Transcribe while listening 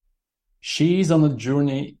She is on a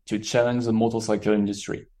journey to challenge the motorcycle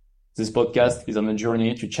industry. This podcast is on a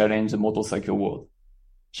journey to challenge the motorcycle world.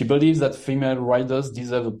 She believes that female riders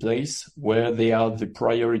deserve a place where they are the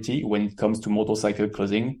priority when it comes to motorcycle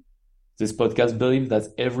clothing. This podcast believes that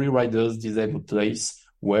every rider deserves a place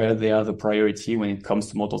where they are the priority when it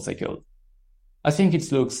comes to motorcycle. I think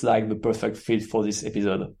it looks like the perfect fit for this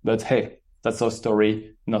episode, but hey, that's our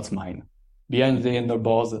story, not mine. Behind the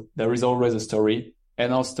handlebars, there is always a story,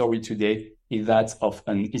 and our story today is that of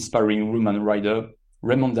an inspiring woman rider,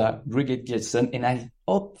 Raimonda Grigaite-Kjeldsen, and I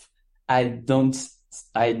hope I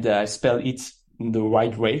spell it in the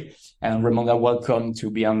right way. And Raimonda, welcome to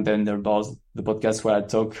Beyond the Handlebars, the podcast where I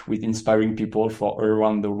talk with inspiring people from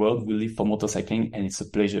around the world who live for motorcycling, and it's a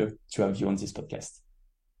pleasure to have you on this podcast.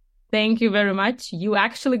 Thank you very much. You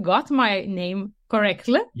actually got my name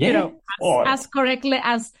correctly. Yeah. As correctly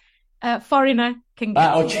as a foreigner can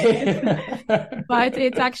get. Okay. But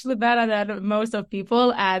it's actually better than most of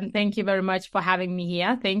people. And thank you very much for having me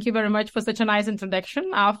here. Thank you very much for such a nice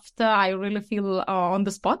introduction after I really feel on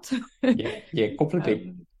the spot. Yeah,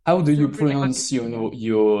 completely. How do you pronounce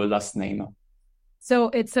your last name? So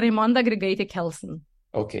it's Raimonda Grigaite-Kjeldsen.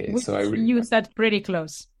 Okay, so you said pretty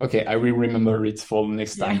close. Okay, I will remember it for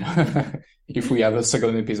next time. If we have a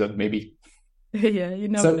second episode, maybe. Yeah, you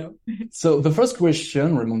never know. So the first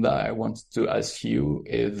question, Raimonda, I want to ask you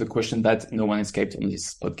is the question that no one escaped on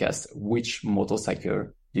this podcast. Which motorcycle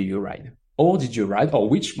do you ride? Or did you ride? Or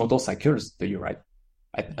which motorcycles do you ride?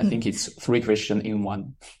 I think it's 3 questions in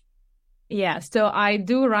one. Yeah, so I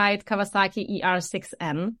do ride Kawasaki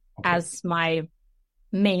ER6N as my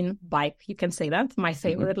main bike, you can say that, my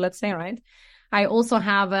favorite, let's say, right? I also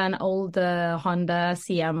have an old Honda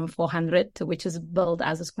CM400, which is built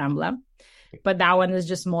as a scrambler, but that one is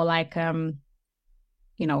just more like,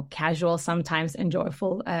 casual, sometimes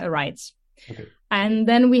enjoyable rides. Okay. And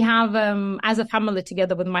then we have, as a family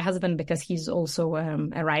together with my husband, because he's also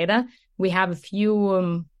a rider, we have a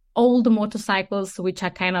few old motorcycles, which are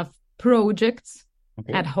kind of projects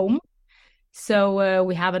at home. So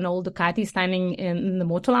we have an old Ducati standing in the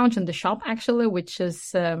motor lounge in the shop, actually, which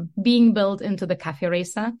is being built into the cafe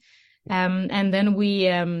racer. And then we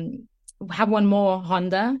have one more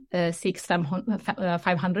Honda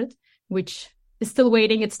CX-500, which is still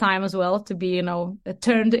waiting its time as well to be,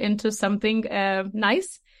 turned into something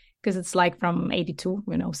nice, because it's like from 82,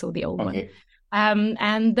 so the old one.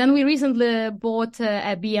 And then we recently bought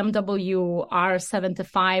a BMW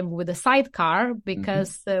R75 with a sidecar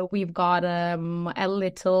because we've got a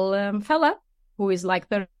little fella who is like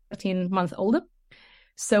 13 months older.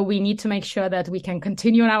 So we need to make sure that we can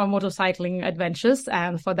continue our motorcycling adventures.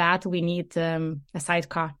 And for that, we need a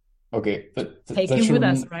sidecar. Okay. Take him with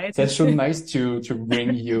us, right? That's so nice to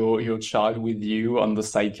bring your child with you on the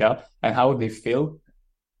sidecar. And how they feel?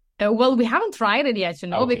 Well, we haven't tried it yet,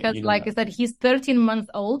 because like I said, he's 13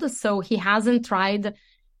 months old, so he hasn't tried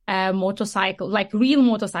motorcycle, like real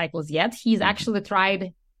motorcycles yet. He's actually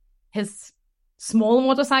tried his small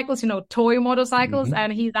motorcycles, toy motorcycles,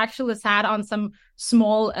 and he's actually sat on some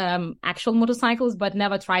small actual motorcycles, but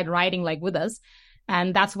never tried riding like with us.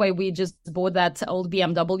 And that's why we just bought that old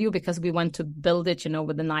BMW, because we want to build it,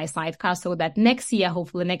 with a nice sidecar, so that next year,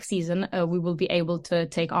 hopefully next season, we will be able to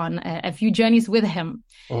take on a few journeys with him.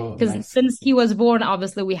 Because since he was born,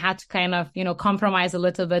 obviously, we had to kind of, compromise a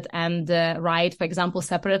little bit and ride, for example,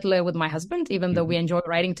 separately with my husband, even though we enjoy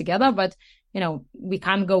riding together. But, we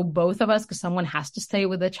can't go both of us because someone has to stay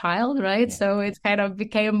with the child, right? Yeah. So it kind of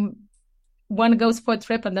became... one goes for a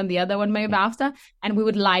trip and then the other one maybe after. And we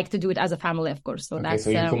would like to do it as a family, of course. So so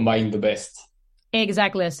you combine the best.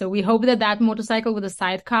 Exactly. So we hope that motorcycle with a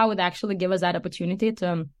sidecar would actually give us that opportunity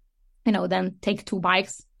to, then take 2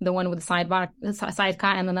 bikes, the one with the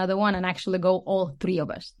sidecar and another one, and actually go all 3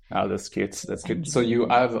 of us. Oh, that's good. That's good. So you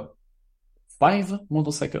have 5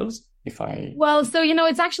 motorcycles? Well, so,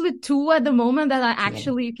 it's actually 2 at the moment that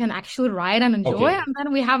you can actually ride and enjoy. Okay. And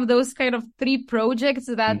then we have those kind of 3 projects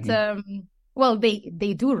that, well,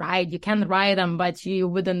 they do ride. You can ride them, but you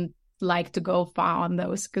wouldn't like to go far on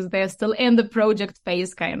those because they're still in the project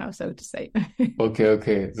phase, kind of, so to say.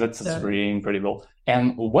 Okay. That's really incredible.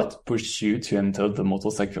 And what pushed you to enter the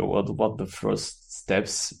motorcycle world? What the first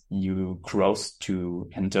steps you crossed to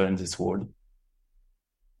enter in this world?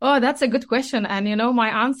 Oh, that's a good question. And, my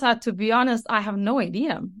answer, to be honest, I have no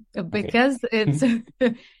idea because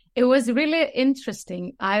it was really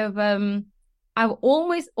interesting. I've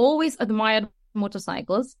always admired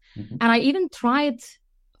motorcycles, and I even tried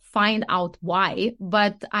find out why,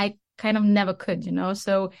 but I kind of never could,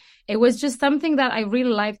 So it was just something that I really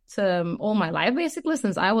liked all my life, basically,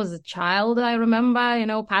 since I was a child. I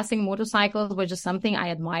remember, passing motorcycles was just something I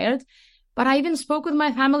admired. But I even spoke with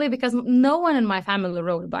my family because no one in my family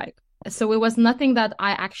rode a bike. So it was nothing that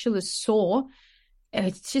I actually saw.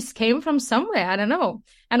 It just came from somewhere. I don't know.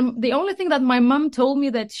 And the only thing that my mom told me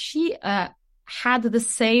that she had the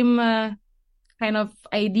same kind of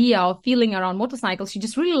idea or feeling around motorcycles. She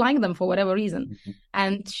just really liked them for whatever reason. Mm-hmm.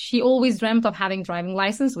 And she always dreamt of having driving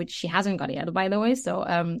license, which she hasn't got yet, by the way. So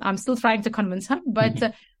I'm still trying to convince her.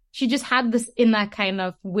 But she just had this inner kind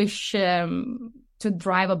of wish to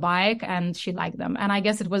drive a bike, and she liked them. And I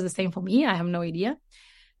guess it was the same for me. I have no idea.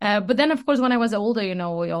 But then, of course, when I was older,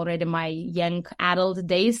 already in my young adult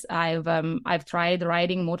days, I've tried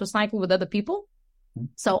riding motorcycle with other people.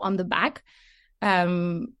 So on the back.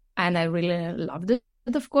 And I really loved it,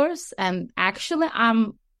 of course. And actually,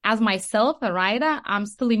 as myself, a rider, I'm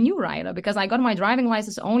still a new rider because I got my driving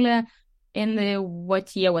license only in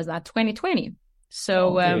what year was that? 2020.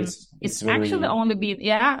 So it's actually only been,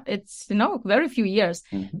 it's, very few years.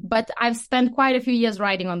 Mm-hmm. But I've spent quite a few years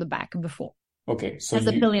riding on the back before. Okay. So as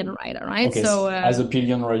a pillion rider, right? Okay, so as a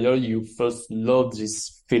pillion rider, you first loved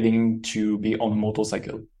this feeling to be on a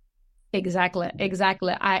motorcycle. Exactly.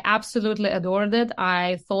 I absolutely adored it.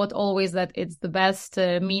 I thought always that it's the best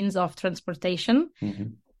means of transportation. Mm-hmm.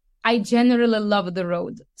 I generally love the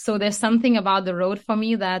road. So there's something about the road for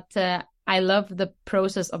me that I love the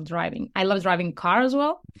process of driving. I love driving car as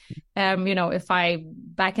well. Back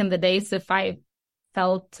in the days, if I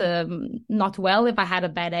felt not well, if I had a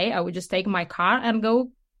bad day, I would just take my car and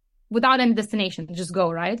go without any destination, just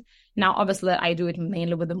go, right? Now, obviously, I do it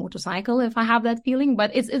mainly with the motorcycle if I have that feeling,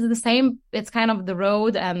 but it's the same. It's kind of the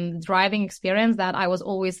road and driving experience that I was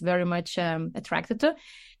always very much attracted to.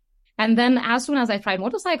 And then as soon as I tried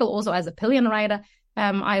motorcycle, also as a pillion rider,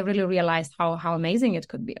 I really realized how amazing it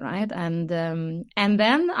could be, right? And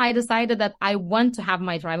then I decided that I want to have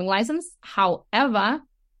my driving license. However,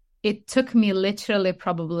 it took me literally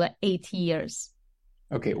probably 8 years.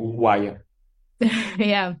 Okay, why?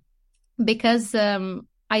 Yeah, because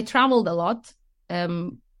I traveled a lot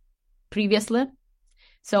previously.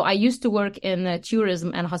 So I used to work in the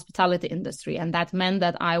tourism and hospitality industry. And that meant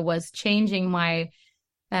that I was changing my,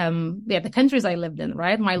 the countries I lived in,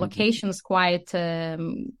 right? My locations quite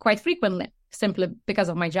frequently, simply because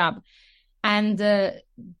of my job. And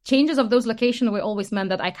changes of those locations were always meant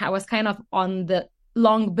that I was kind of on the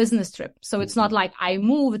long business trip. So it's not like I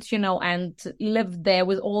moved, and lived there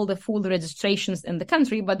with all the full registrations in the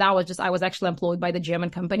country, but that was just, I was actually employed by the German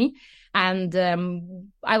company. And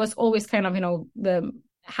I was always kind of,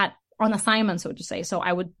 had on assignment, so to say. So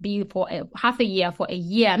I would be for half a year, for a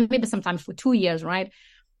year, and maybe sometimes for 2 years, right?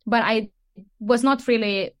 But I was not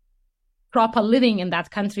really proper living in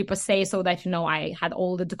that country per se, so that, I had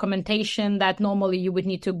all the documentation that normally you would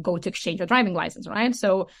need to go to exchange your driving license, right?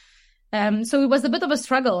 So it was a bit of a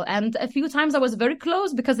struggle. And a few times I was very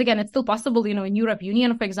close because, again, it's still possible, in Europe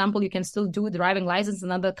Union, for example, you can still do driving license in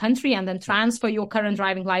another country and then transfer your current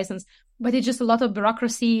driving license. But it's just a lot of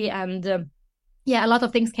bureaucracy and, a lot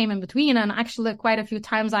of things came in between. And actually quite a few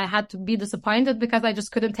times I had to be disappointed because I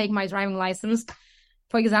just couldn't take my driving license,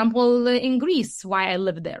 for example, in Greece, while I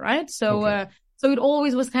lived there, right? So, so it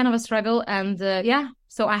always was kind of a struggle. And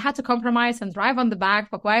so I had to compromise and drive on the back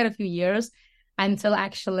for quite a few years. Until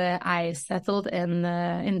actually I settled in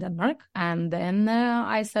Denmark, and then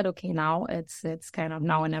I said, okay, now it's kind of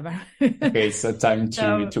now or never. Okay, so time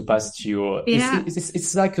to pass to your. Yeah.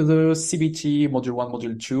 It's like the CBT Module 1,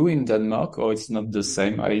 Module 2 in Denmark, or it's not the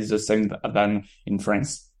same? It's the same than in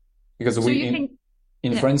France, because so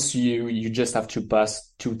in France you just have to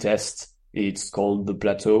pass 2 tests. It's called the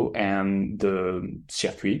plateau and the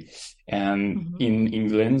circuit. And in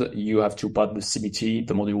England, you have to pass the CBT,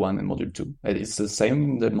 the Module 1 and Module 2. It's the same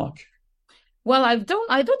in Denmark. Well, I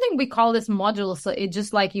don't think we call this modules. So it's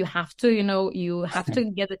just like you have to, you have to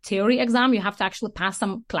get a theory exam. You have to actually pass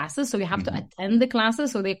some classes. So you have to attend the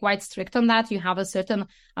classes. So they're quite strict on that. You have a certain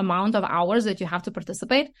amount of hours that you have to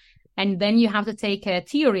participate. And then you have to take a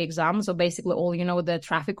theory exam. So basically all, the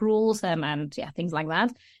traffic rules and things like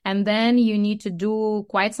that. And then you need to do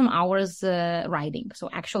quite some hours riding. So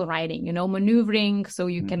actual riding, maneuvering. So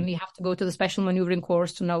you have to go to the special maneuvering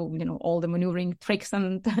course to know, all the maneuvering tricks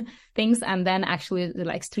and things. And then actually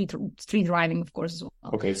like street driving, of course, as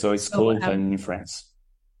well. Okay. So it's called in France.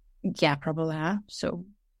 Yeah, probably. Huh? So.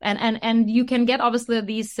 And you can get obviously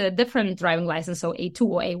these different driving license, so A2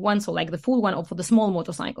 or A1, so like the full one or for the small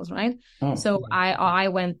motorcycles, right? Oh. So I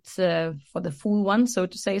went for the full one, so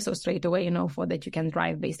to say, so straight away, for that you can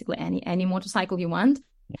drive basically any motorcycle you want.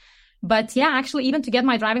 Yeah. But actually even to get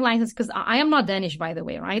my driving license, because I am not Danish, by the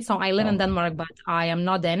way, right? So I live in Denmark, but I am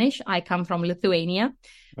not Danish. I come from Lithuania.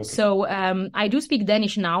 Okay. So I do speak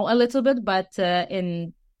Danish now a little bit, but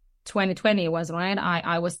in 2020 was, right?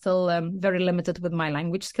 I was still very limited with my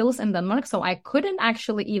language skills in Denmark. So I couldn't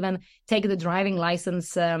actually even take the driving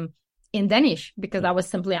license in Danish because I was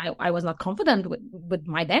simply, I was not confident with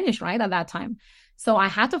my Danish, right, at that time. So I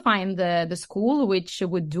had to find the school which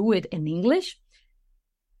would do it in English.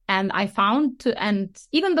 And I found, and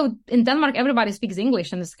even though in Denmark, everybody speaks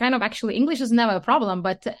English, and it's kind of actually English is never a problem.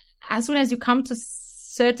 But as soon as you come to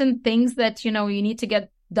certain things that, you need to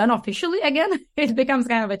get done officially again, it becomes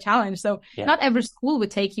kind of a challenge. So not every school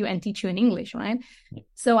would take you and teach you in English, right? Yeah.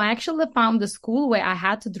 So I actually found the school where I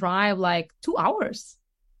had to drive like 2 hours.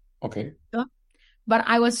 Okay. But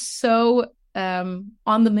I was so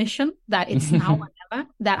on the mission that it's now or never,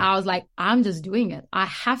 that I was like, I'm just doing it. I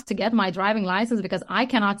have to get my driving license because I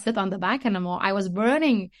cannot sit on the back anymore. I was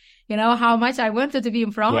burning, how much I wanted to be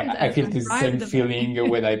in front. Yeah, I feel the same feeling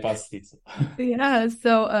when I passed it. Yeah.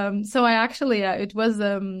 So I actually, it was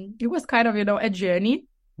kind of, a journey.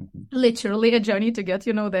 Mm-hmm. Literally a journey to get,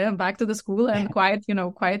 there and back to the school, and quite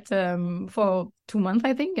for 2 months,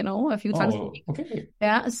 I think, a few times a week. Okay.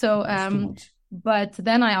 Yeah. So, but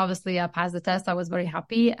then I obviously passed the test. I was very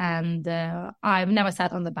happy, and I've never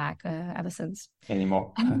sat on the back ever since.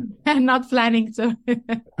 Anymore. I'm not planning to.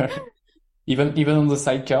 Even on the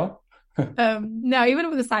sidecar? No, even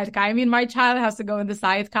with the sidecar. I mean, my child has to go in the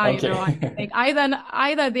sidecar. Okay. I think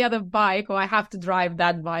either the other bike, or I have to drive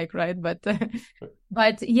that bike, right?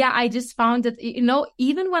 But yeah, I just found that,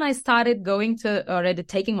 even when I started going to already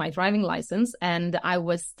taking my driving license, and I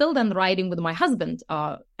was still then riding with my husband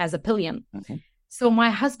as a pillion. Mm-hmm. So my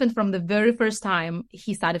husband, from the very first time,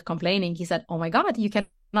 he started complaining. He said, "Oh my God, you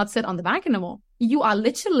cannot sit on the back anymore. You are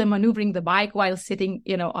literally maneuvering the bike while sitting,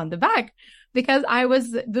 on the back." Because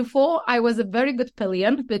before I was a very good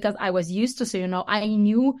pillion, because I was used to, so, I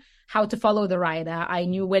knew how to follow the rider. I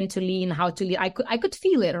knew when to lean, how to lean. I could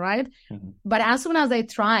feel it, right? Mm-hmm. But as soon as I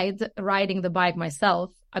tried riding the bike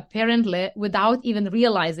myself, apparently, without even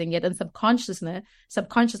realizing it, and subconsciously,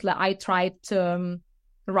 I tried to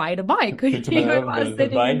ride a bike. Even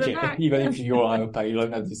if you are a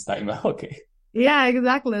pilot at this time. Okay. Yeah,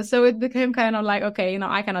 exactly. So it became kind of like, okay,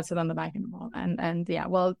 I cannot sit on the back anymore. And yeah,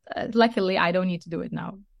 well, luckily I don't need to do it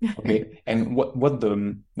now. Okay. And what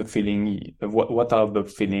the feeling, what are the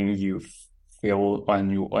feelings you feel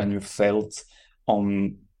when you felt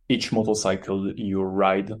on each motorcycle you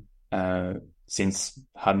ride, since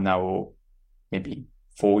had now maybe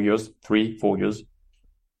 4 years?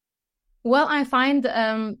 Well, I find,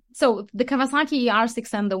 so the Kawasaki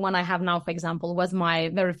ER6 and the one I have now, for example, was my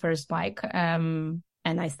very first bike. And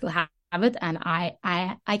I still have it. And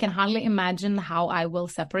I can hardly imagine how I will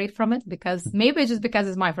separate from it, because maybe it's just because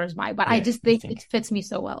it's my first bike, but I just think it fits me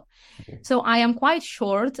so well. Okay. So I am quite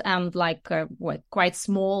short and like quite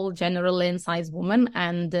small, generally in size woman.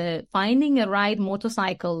 And finding a ride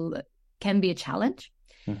motorcycle can be a challenge.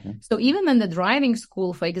 Mm-hmm. So even in the driving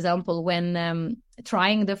school, for example, when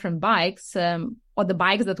trying different bikes, or the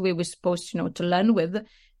bikes that we were supposed to learn with,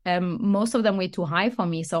 most of them were too high for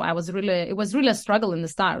me. So it was really a struggle in the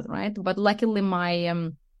start, right? But luckily my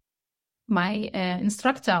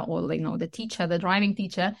instructor, or the teacher, the driving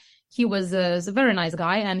teacher, he was a very nice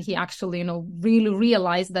guy, and he actually really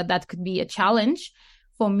realized that could be a challenge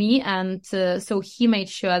for me. And so he made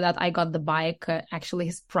sure that I got the bike, actually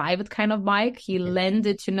his private kind of bike. He lent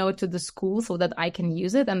it, to the school so that I can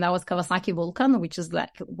use it. And that was Kawasaki Vulcan, which is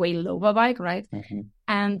like way lower bike, right? Mm-hmm.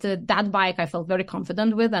 And that bike I felt very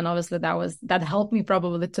confident with. And obviously that helped me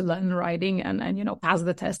probably to learn riding and pass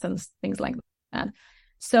the test and things like that.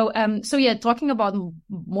 So yeah, talking about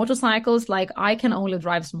motorcycles, like I can only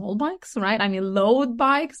drive small bikes, right? I mean, load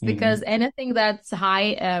bikes, because anything that's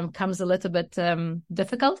high comes a little bit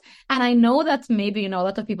difficult. And I know that maybe, a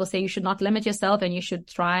lot of people say you should not limit yourself and you should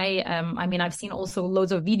try. I mean, I've seen also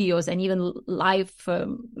loads of videos and even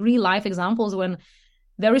real life examples when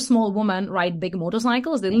very small women ride big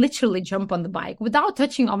motorcycles. They literally jump on the bike without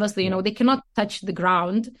touching, obviously, they cannot touch the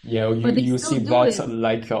ground. Yeah, you see that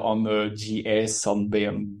like on the GS, on the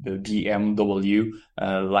BMW,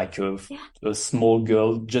 like a small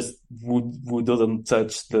girl just who doesn't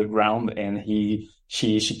touch the ground, and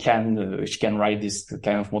she can ride this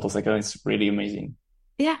kind of motorcycle. It's really amazing.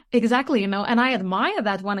 Yeah, exactly. And I admire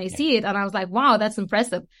that when I see it, and I was like, wow, that's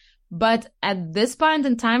impressive. But at this point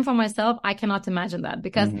in time for myself, I cannot imagine that,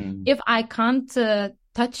 because if I can't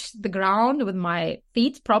touch the ground with my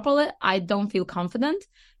feet properly, I don't feel confident.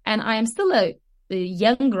 And I am still a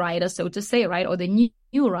young rider, so to say, right? Or the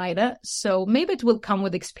new rider. So maybe it will come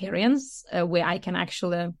with experience where I can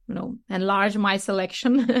actually, enlarge my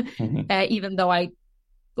selection, even though I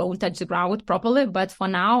won't touch the ground properly. But for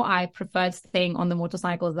now, I prefer staying on the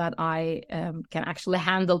motorcycles that I can actually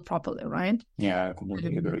handle properly, right? Yeah, I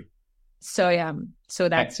completely agree. So yeah, so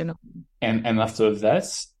that's, you know. And after that,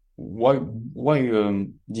 why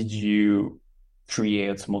did you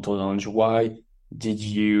create Motor Lounge? Why did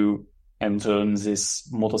you enter this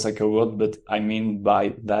motorcycle world? But I mean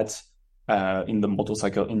by that, in the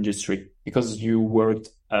motorcycle industry, because you worked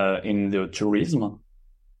in the tourism,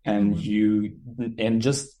 and and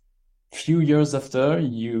just few years after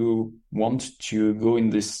you want to go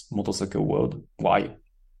in this motorcycle world. Why?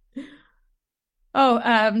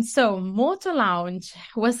 So Motor Lounge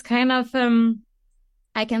was kind of,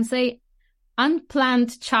 I can say,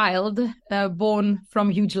 unplanned child born from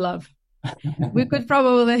huge love. We could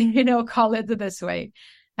probably, you know, call it this way.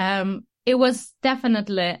 It was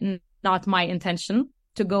definitely not my intention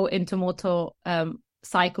to go into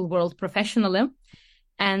motorcycle world professionally.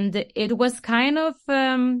 And it was kind of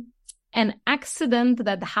an accident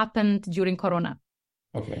that happened during Corona.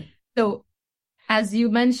 Okay. So, as you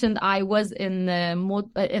mentioned, I was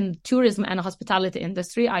in tourism and hospitality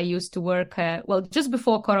industry. I used to work, just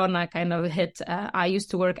before Corona kind of hit, I used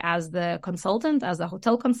to work as the consultant, as a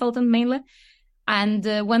hotel consultant mainly. And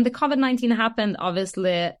when the COVID-19 happened,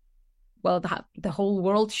 obviously, the whole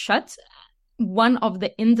world shut. One of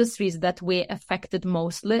the industries that were affected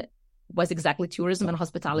mostly was exactly tourism and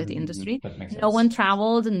hospitality industry. No one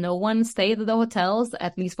traveled, no one stayed at the hotels,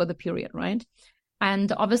 at least for the period, right?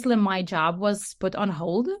 And obviously my job was put on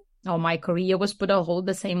hold, or my career was put on hold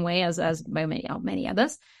the same way as by many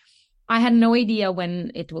others. I had no idea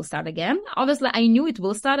when it will start again. Obviously, I knew it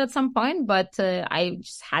will start at some point, but I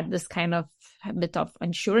just had this kind of bit of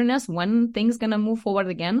unsureness when things gonna move forward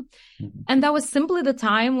again. Mm-hmm. And that was simply the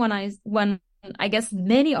time when I guess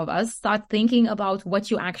many of us start thinking about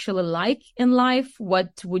what you actually like in life,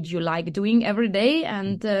 what would you like doing every day,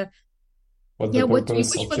 and what do you wish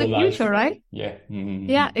for the future, right? Yeah. Mm-hmm.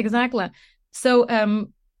 Yeah, exactly. So,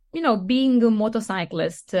 being a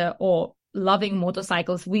motorcyclist or loving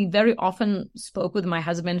motorcycles, we very often spoke with my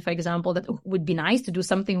husband, for example, that it would be nice to do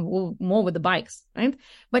something more with the bikes, right?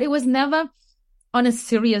 But it was never on a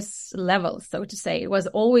serious level, so to say. It was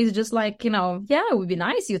always just like, it would be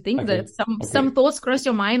nice. You think that some thoughts cross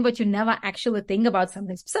your mind, but you never actually think about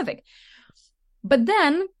something specific. But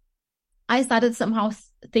then I started somehow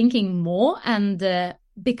thinking more, and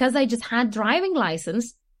because I just had driving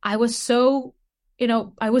license, I was so,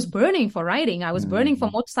 I was burning for riding. I was burning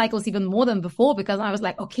for motorcycles even more than before, because I was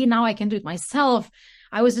like, okay, now I can do it myself.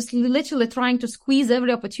 I was just literally trying to squeeze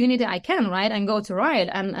every opportunity I can, right, and go to ride.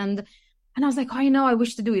 And I was like, I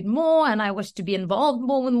wish to do it more, and I wish to be involved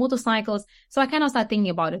more with motorcycles. So I kind of started thinking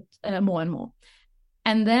about it more and more.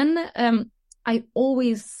 And then I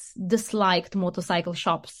always disliked motorcycle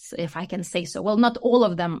shops, if I can say so. Well, not all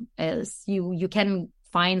of them, as you can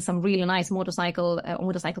find some really nice motorcycle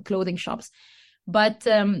clothing shops. But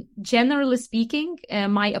generally speaking,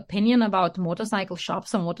 my opinion about motorcycle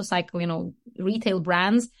shops and motorcycle, retail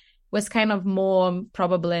brands was kind of more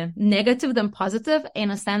probably negative than positive, in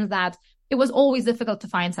a sense that it was always difficult to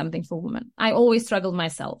find something for women. I always struggled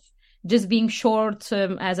myself. Just being short,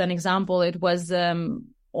 as an example, it was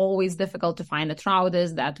always difficult to find the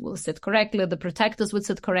trousers that will sit correctly, the protectors would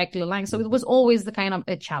sit correctly, so it was always the kind of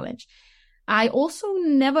a challenge. I also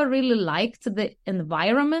never really liked the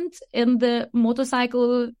environment in the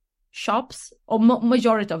motorcycle shops, or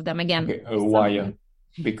majority of them, again. Okay. Why?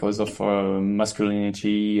 Because of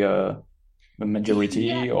masculinity,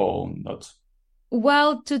 majority, or not?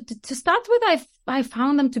 Well, to start with, I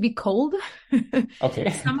found them to be cold. Okay.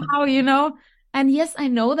 Somehow, and yes, I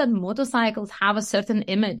know that motorcycles have a certain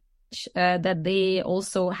image, that they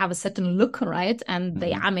also have a certain look, right? And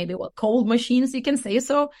they are maybe cold machines, you can say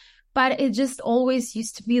so. But it just always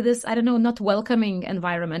used to be this, I don't know, not welcoming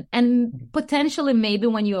environment. And potentially maybe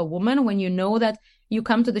when you're a woman, when you know that you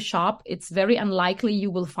come to the shop, it's very unlikely you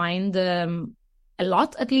will find a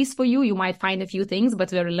lot, at least for you. You might find a few things, but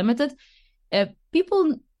very limited.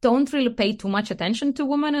 People don't really pay too much attention to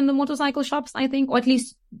women in the motorcycle shops, I think, or at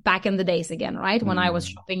least back in the days again, right? When I was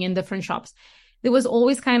shopping in different shops, there was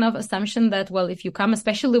always kind of assumption that, well, if you come,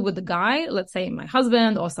 especially with a guy, let's say my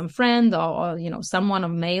husband or some friend or someone of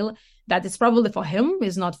male, that it's probably for him,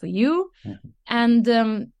 is not for you. And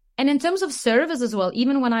in terms of service as well,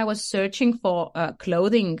 even when I was searching for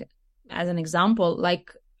clothing, as an example,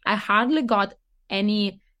 like I hardly got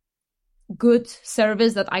any good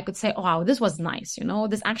service that I could say, oh, wow, this was nice.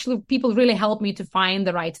 This actually, people really helped me to find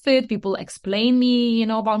the right fit. People explain me,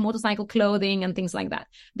 about motorcycle clothing and things like that.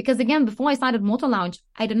 Because again, before I started Motor Lounge,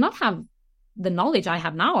 I did not have the knowledge I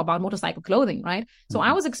have now about motorcycle clothing, right? So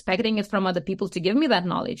I was expecting it from other people to give me that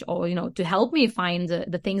knowledge, or, you know, to help me find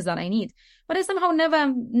the things that I need. But I somehow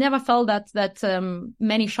never felt that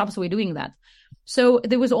many shops were doing that. So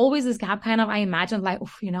there was always this gap. Kind of, I imagined like,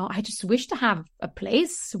 you know, I just wish to have a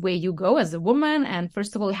place where you go as a woman, and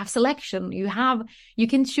first of all, you have selection, you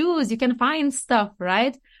can choose, you can find stuff,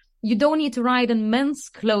 right? You don't need to ride in men's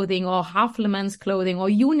clothing or half men's clothing or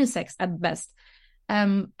unisex at best.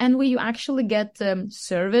 And where you actually get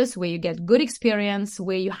service, where you get good experience,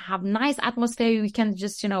 where you have nice atmosphere, you can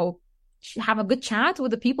just, you know, have a good chat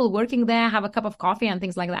with the people working there, have a cup of coffee and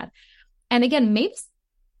things like that. And again, maybe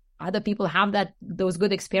other people have those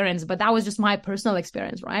good experience, but that was just my personal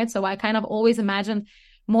experience, right? So I kind of always imagined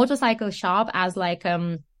motorcycle shop as like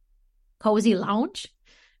cozy lounge.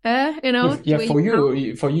 You know, yeah, for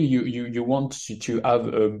you want to have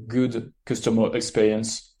a good customer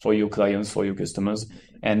experience for your clients, for your customers,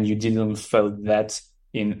 and you didn't feel that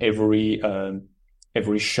in every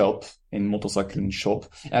shop, in motorcycling shop.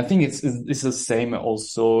 And I think it's the same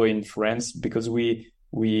also in France, because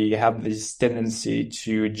we have this tendency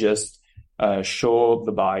to just show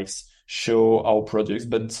the bikes, show our products,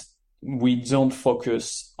 but we don't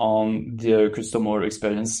focus on the customer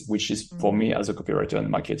experience, which is, for me as a copywriter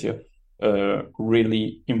and marketer, a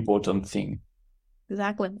really important thing.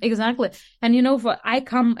 Exactly. And, you know, I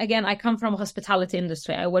come from hospitality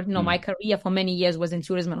industry. I worked, you know, my career for many years was in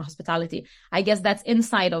tourism and hospitality. I guess that's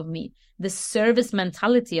inside of me, the service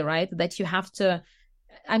mentality, right? That you have to,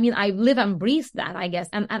 I mean, I live and breathe that, I guess.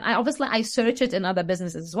 And I obviously I search it in other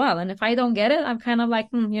businesses as well. And if I don't get it, I'm kind of like,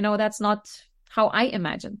 you know, that's not how I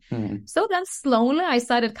imagine. So then slowly I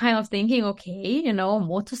started kind of thinking, okay, you know,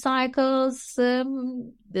 motorcycles,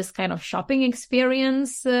 this kind of shopping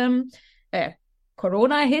experience,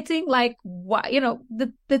 Corona hitting, like what, you know,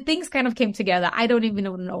 the things kind of came together. I don't even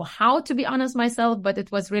know how, to be honest myself, but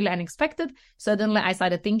it was really unexpected. Suddenly I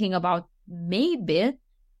started thinking about maybe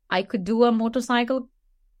I could do a motorcycle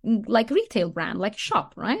like retail brand, like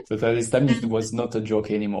shop, right? But at this time it was not a joke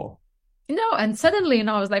anymore. No, and suddenly, you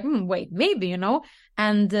know, I was like, wait, maybe, you know,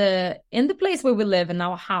 and in the place where we live in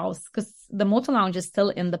our house, because the motor lounge is still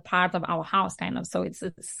in the part of our house, kind of, so it's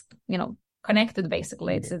you know, connected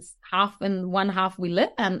basically. It's half in one half we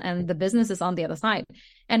live, and the business is on the other side.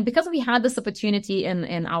 And because we had this opportunity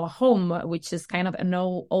in our home, which is kind of an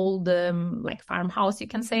old like farmhouse, you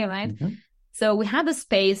can say, right? So we had a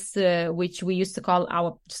space which we used to call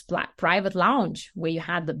our just private lounge, where you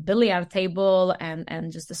had the billiard table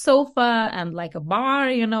and just a sofa and like a bar,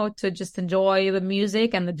 you know, to just enjoy the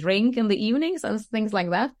music and the drink in the evenings and things like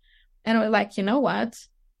that. And we're like, you know what?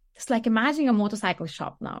 It's like imagine a motorcycle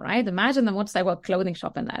shop now, right? Imagine the motorcycle clothing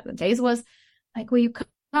shop in that. The days was like where you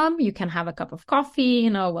come, you can have a cup of coffee, you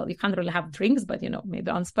know, well, you can't really have drinks, but, you know, maybe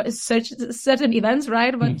on certain events,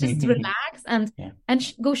 right? But just relax and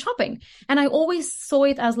go shopping. And I always saw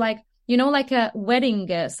it as like, you know, like a wedding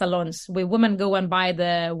salons where women go and buy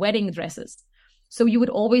the wedding dresses. So you would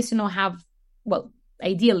always, you know, have, well,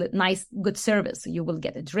 ideal, nice, good service. You will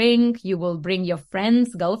get a drink, you will bring your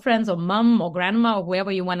friends, girlfriends or mom or grandma or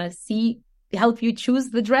whoever you want to see, help you choose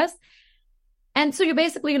the dress. And so you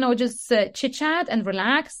basically, you know, just chit chat and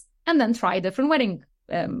relax and then try different wedding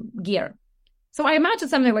gear. So I imagine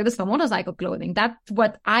something like this for motorcycle clothing. That's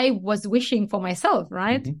what I was wishing for myself,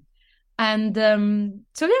 right? And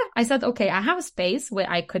so, yeah, I said, okay, I have a space where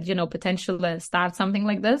I could, you know, potentially start something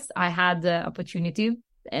like this. I had the opportunity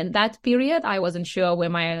in that period. I wasn't sure where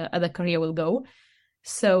my other career will go.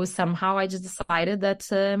 So somehow I just decided that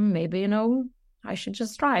maybe, you know, I should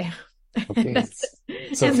just try. Okay.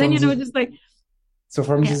 So and then, you know, just like... So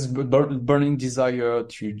from this burning desire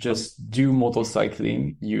to just do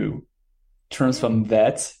motorcycling, you transform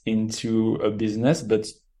that into a business, but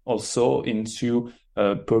also into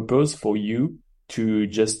a purpose for you to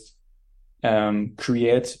just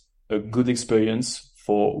create a good experience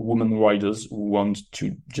for women riders who want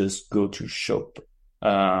to just go to shop,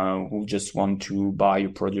 who just want to buy a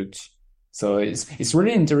product. So it's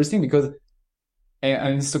really interesting because,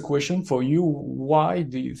 and it's a question for you, why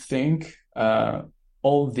do you think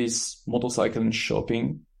all this motorcycle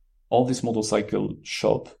shopping, all this motorcycle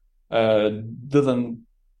shop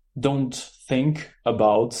don't think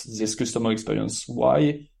about this customer experience?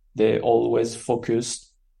 Why they always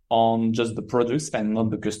focused on just the products and not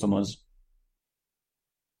the customers?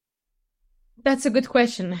 That's a good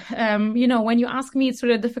question. You know, when you ask me, it's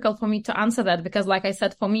really difficult for me to answer that because, like I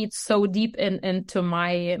said, for me, it's so deep into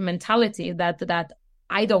my mentality that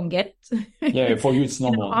I don't get it. Yeah, for you, it's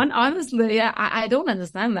normal. You know, honestly, yeah, I don't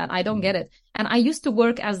understand that. I don't get it. And I used to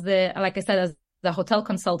work as like I said, as the hotel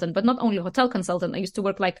consultant, but not only hotel consultant. I used to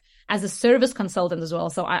work like as a service consultant as well.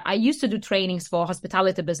 So I used to do trainings for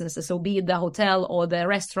hospitality businesses. So be it the hotel or the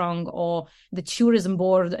restaurant or the tourism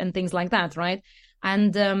board and things like that, right?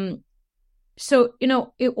 And so,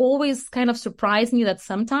 it always kind of surprised me that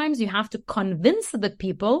sometimes you have to convince the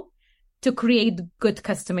people to create good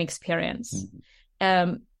customer experience.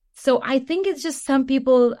 Mm-hmm. So I think it's just some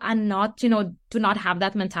people are not, do not have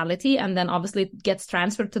that mentality. And then obviously it gets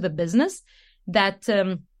transferred to the business that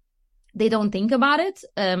they don't think about it.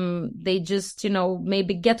 They just,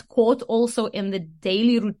 maybe get caught also in the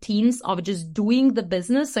daily routines of just doing the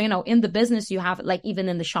business. So, in the business, you have like even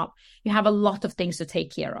in the shop, you have a lot of things to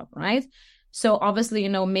take care of, right? So obviously,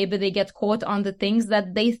 maybe they get caught on the things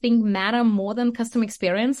that they think matter more than customer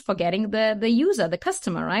experience, forgetting the user, the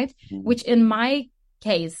customer, right? Mm-hmm. Which in my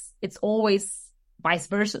case, it's always vice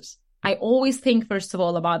versa. I always think, first of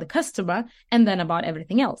all, about the customer and then about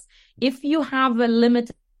everything else. If you have a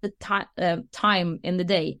limited time in the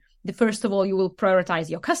day, first of all, you will prioritize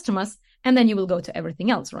your customers and then you will go to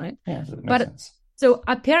everything else, right? Yeah, that makes sense. So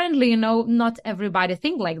apparently, not everybody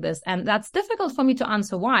think like this. And that's difficult for me to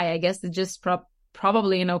answer why. I guess it just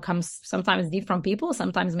probably, comes sometimes deep from people,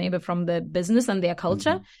 sometimes maybe from the business and their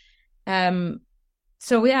culture. Mm-hmm.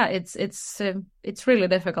 So yeah, it's really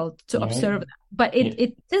difficult to observe that. But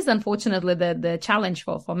it is unfortunately the challenge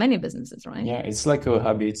for many businesses, right? Yeah, it's like a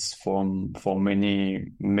habit for many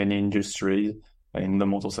industries in the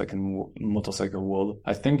motorcycle world.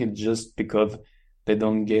 I think it's just because they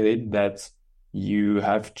don't get it that you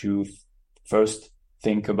have to first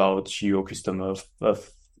think about your customers,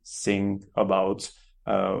 think about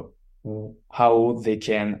how they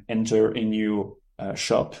can enter in your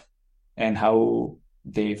shop and how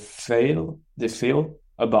they feel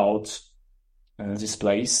about this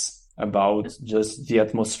place, about just the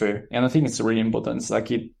atmosphere. And I think it's really important.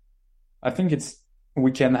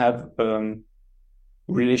 We can have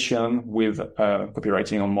relation with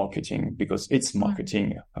copywriting or marketing because it's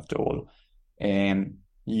marketing after all. And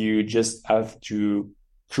you just have to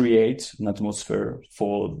create an atmosphere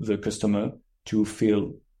for the customer to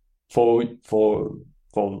feel, for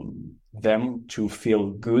them to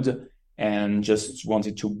feel good and just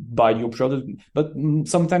wanted to buy your product. But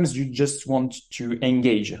sometimes you just want to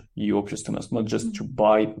engage your customers, not just to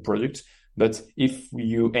buy a product. But if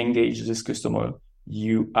you engage this customer,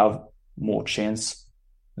 you have more chance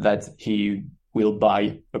that he will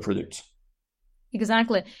buy a product.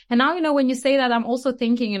 Exactly. And now, when you say that, I'm also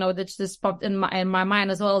thinking, that just popped in my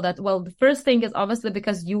mind as well, that, well, the first thing is obviously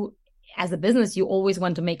because you, as a business, you always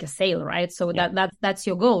want to make a sale, right? So that's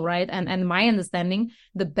your goal, right? And my understanding,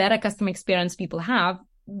 the better customer experience people have,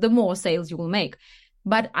 the more sales you will make.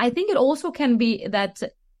 But I think it also can be that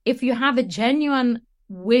if you have a genuine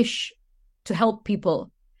wish to help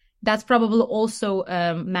people, that's probably also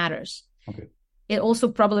matters. Okay. It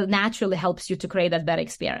also probably naturally helps you to create that better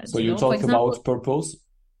experience. So you talk about purpose?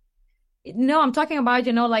 No, I'm talking about,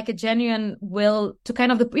 like a genuine will to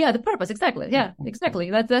kind of the purpose. Exactly. Yeah,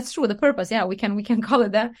 exactly. That's true. The purpose. Yeah, we can call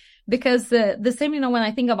it that because the same, when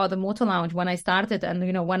I think about the Motor Lounge, when I started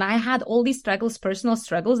and, when I had all these struggles, personal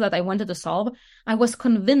struggles that I wanted to solve, I was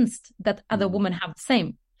convinced that other women have the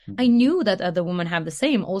same. I knew that other women have the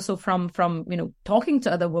same also from talking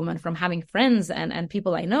to other women, from having friends and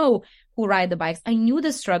people I know who ride the bikes. I knew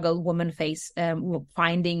the struggle women face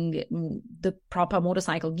finding the proper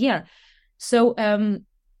motorcycle gear. So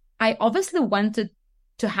I obviously wanted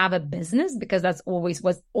to have a business because that's always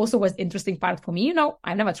was interesting part for me.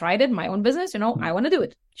 I've never tried it, my own business, I want to do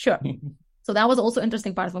it. Sure. So that was also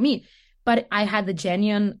interesting part for me. But I had the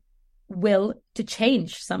genuine will to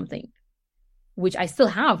change something, which I still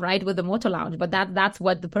have, right, with the Motor Lounge. But that's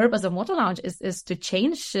what the purpose of Motor Lounge is to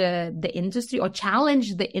change the industry or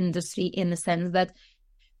challenge the industry in the sense that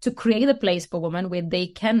to create a place for women where they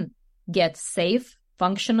can get safe,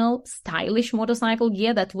 functional, stylish motorcycle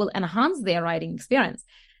gear that will enhance their riding experience.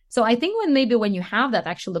 So I think when you have that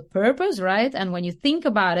actual purpose, right, and when you think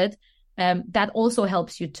about it, that also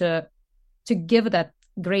helps you to give that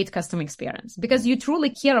great customer experience because you truly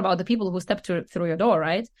care about the people who step through your door,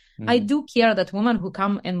 right? I do care that women who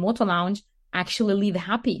come in Motor Lounge actually leave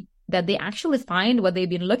happy, that they actually find what they've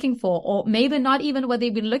been looking for, or maybe not even what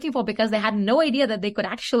they've been looking for because they had no idea that they could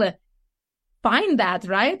actually find that,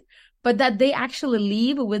 right? But that they actually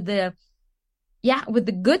leave with the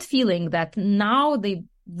good feeling that now they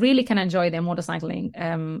really can enjoy their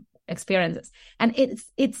motorcycling experiences. And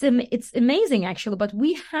it's amazing actually, but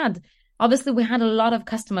we had a lot of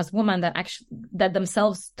customers, women that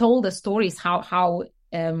themselves told us stories how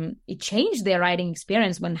it changed their riding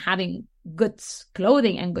experience when having good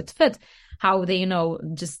clothing and good fit, how they,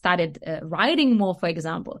 just started riding more, for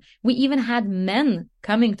example. We even had men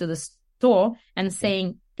coming to the store and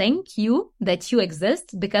saying, thank you that you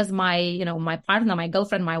exist, because my partner, my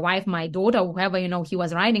girlfriend, my wife, my daughter, whoever, he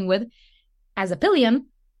was riding with as a pillion,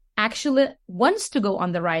 actually wants to go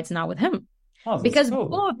on the rides now with him. Because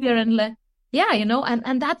before, apparently,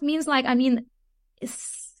 and that means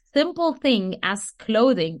simple thing as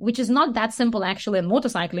clothing, which is not that simple actually in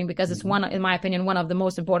motorcycling, because it's in my opinion, one of the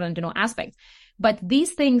most important, aspects. But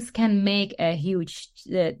these things can make a huge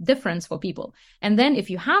difference for people. And then if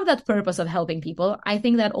you have that purpose of helping people, I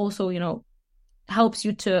think that also, helps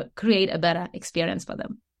you to create a better experience for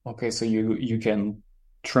them. Okay, so you can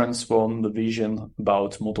transform the vision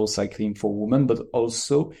about motorcycling for women, but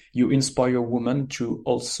also you inspire women to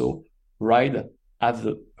also ride as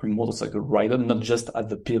a motorcycle rider, not just at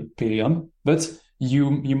the pillion, but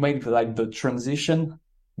you make the transition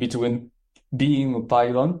between being a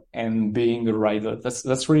pilot and being a rider.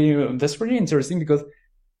 That's really interesting, because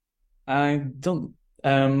I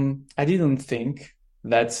didn't think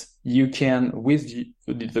that you can, with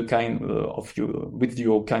the kind of with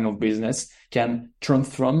your kind of business, can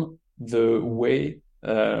transform the way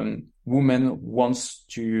women wants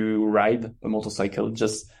to ride a motorcycle,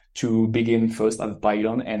 just to begin first as a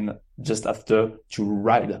pilot and just after to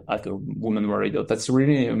ride as a woman rider. That's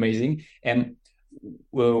really amazing. And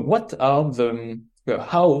what are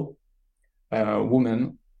how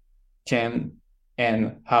women can,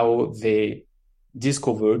 and how they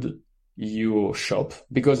discovered your shop?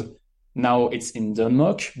 Because now it's in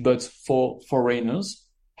Denmark, but for foreigners,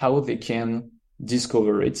 how they can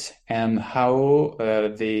discover it and how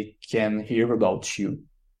they can hear about you.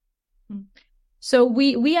 So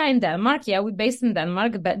we are in Denmark. Yeah, we're based in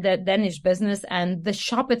Denmark, but the Danish business and the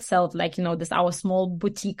shop itself, this our small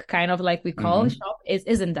boutique kind of we call shop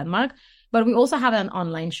is in Denmark. But we also have an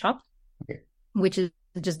online shop, which is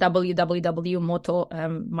just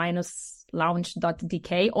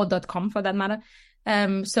www.moto-lounge.dk or .com for that matter.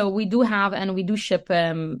 So we do have, and we do ship,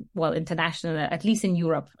 international, at least in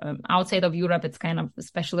Europe. Outside of Europe, it's kind of a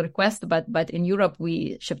special request, but in Europe,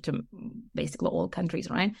 we ship to basically all countries,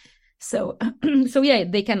 right? So yeah,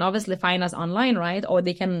 they can obviously find us online, right? Or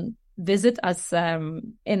they can visit us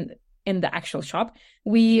in the actual shop.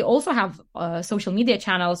 We also have social media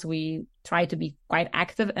channels we try to be quite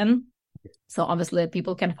active in. So obviously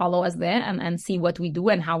people can follow us there and see what we do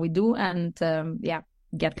and how we do, and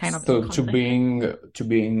get kind of. So to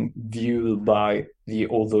being viewed by the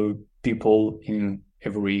other people in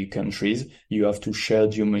every countries, you have to share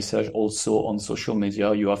your message also on social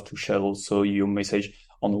media. You have to share also your message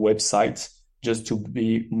on the website, just to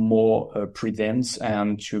be more present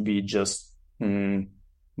and to be just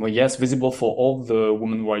visible for all the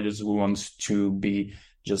women riders who want to be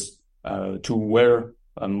just to wear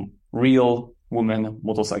real women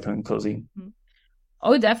motorcycling clothing.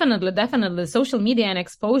 Oh, definitely. Social media and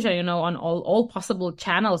exposure, on all possible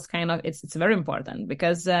channels, kind of, it's very important,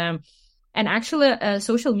 because and actually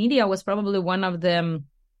social media was probably one of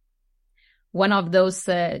those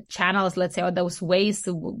channels, let's say, or those ways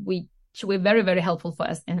which were very, very helpful for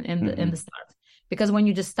us in the start. Because when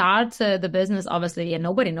you just start the business, obviously,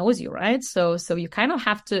 nobody knows you, right? So you kind of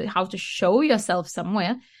have to show yourself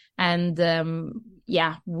somewhere. And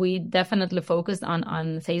we definitely focused on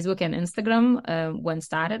Facebook and Instagram when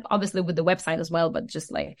started, obviously with the website as well, but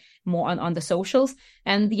just more on the socials.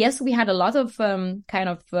 And yes, we had a lot of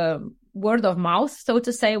word of mouth, so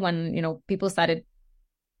to say, when, people started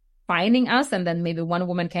finding us, and then maybe one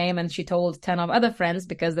woman came and she told 10 of other friends,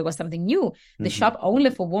 because there was something new. The shop only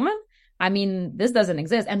for women. I mean, this doesn't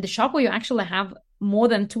exist. And the shop where you actually have more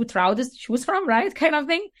than 2 trousers to choose from, right? Kind of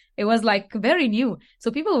thing. It was very new.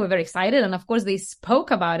 So people were very excited. And of course, they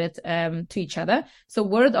spoke about it to each other. So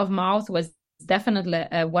word of mouth was definitely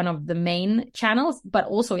one of the main channels, but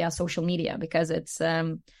also, social media, because it's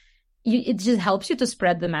it just helps you to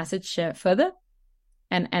spread the message further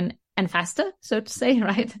and faster, so to say,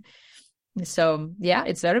 right? So,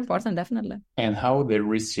 it's very important, definitely. And how they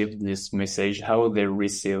received this message, how they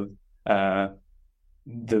received the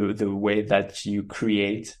way that you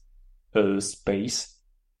create a space,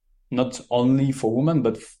 not only for women,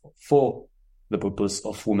 but for the purpose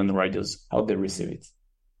of women riders, how they receive it.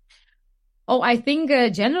 Oh, I think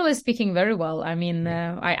generally speaking, very well. I mean,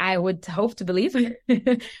 I would hope to believe,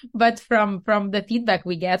 but from the feedback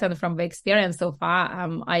we get and from the experience so far,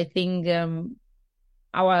 I think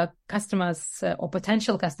our customers or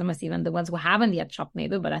potential customers, even the ones who haven't yet shopped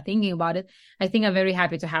maybe, but are thinking about it, I think are very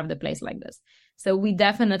happy to have the place like this. So we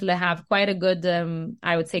definitely have quite a good,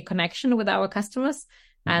 I would say, connection with our customers.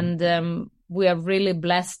 And we are really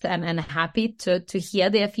blessed and happy to hear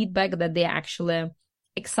their feedback, that they're actually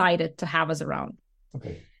excited to have us around.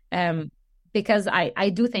 Okay. Because I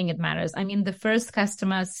do think it matters. I mean, the first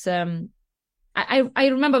customers, I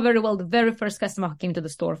remember very well the very first customer who came to the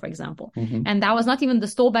store, for example. Mm-hmm. And that was not even the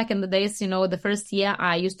store back in the days. The first year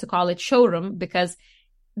I used to call it showroom, because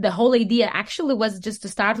the whole idea actually was just to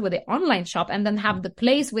start with the online shop and then have the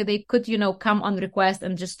place where they could, come on request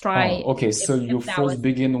and just try. Oh, okay. So you first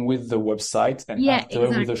begin with the website and after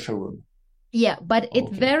with the showroom. Yeah, but it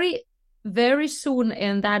very, very soon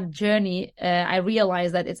in that journey, I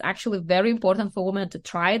realized that it's actually very important for women to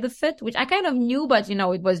try the fit, which I kind of knew, but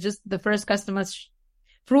it was just the first customers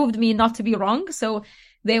proved me not to be wrong. So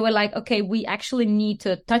they were like, okay, we actually need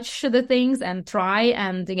to touch the things and try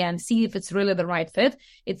and again, see if it's really the right fit.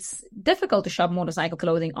 It's difficult to shop motorcycle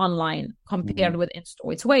clothing online compared with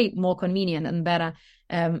in-store. It's way more convenient and better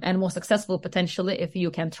and more successful potentially if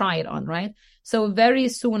you can try it on, right? So very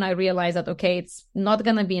soon I realized that, okay, it's not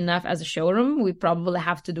going to be enough as a showroom. We probably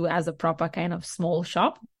have to do as a proper kind of small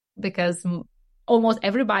shop, because almost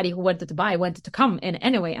everybody who wanted to come in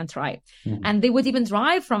anyway and try. Mm-hmm. And they would even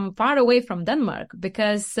drive from far away from Denmark,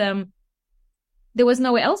 because there was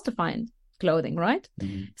nowhere else to find clothing, right?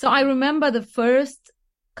 Mm-hmm. So I remember the first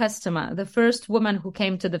customer, the first woman who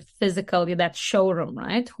came to the physical, that showroom,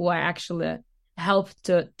 right? Who I actually helped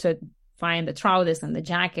to find the trousers and the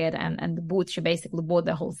jacket and the boots. She basically bought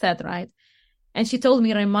the whole set, right? And she told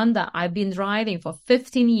me, Raimonda, I've been driving for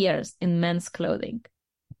 15 years in men's clothing.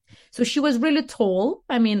 So she was really tall.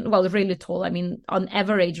 Really tall. On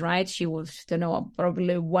average, right? She was,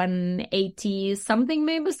 probably 180 something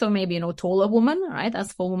maybe. So maybe, taller woman, right?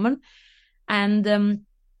 As for woman. And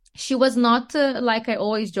she was not, like I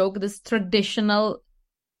always joke, this traditional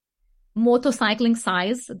motorcycling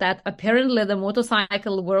size that apparently the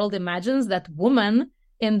motorcycle world imagines that women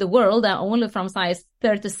in the world are only from size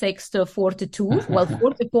 36 to 42,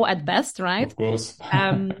 44 at best, right? Of course.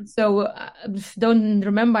 So don't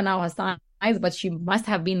remember now her size, but she must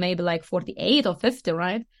have been maybe like 48 or 50,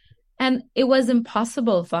 right? And it was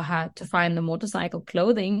impossible for her to find the motorcycle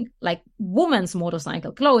clothing, like women's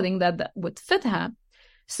motorcycle clothing that would fit her.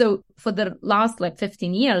 So for the last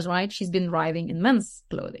 15 years, right, she's been driving in men's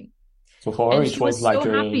clothing. So for her, it was like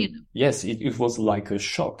it was like a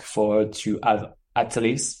shock for her to have at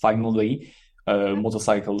least finally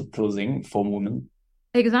motorcycle clothing for women.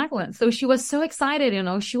 Exactly. So she was so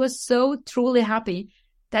excited, she was so truly happy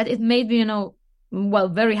that it made me,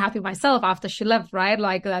 very happy myself after she left, right?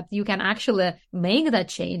 Like that you can actually make that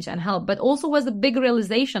change and help. But also was a big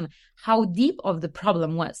realization how deep of the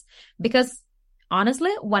problem was. Because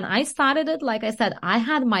honestly, when I started it, like I said, I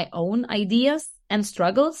had my own ideas and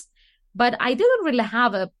struggles, but I didn't really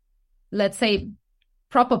have a, let's say,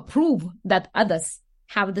 proper proof that others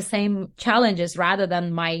have the same challenges rather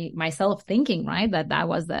than myself thinking, right? That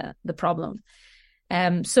was the problem.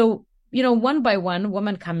 So, one by one,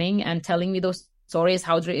 women coming and telling me those stories,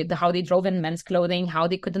 how they drove in men's clothing, how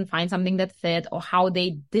they couldn't find something that fit, or how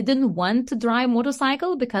they didn't want to drive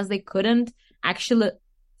motorcycle because they couldn't actually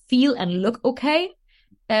feel and look okay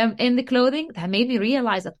in the clothing. That made me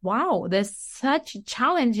realize that, wow, there's such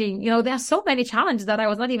challenging, there are so many challenges that I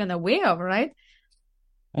was not even aware of, right?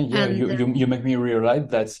 And you make me realize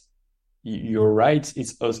that you're right.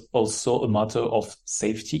 It's also a matter of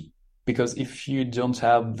safety, because if you don't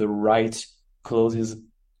have the right clothes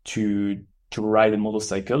to ride a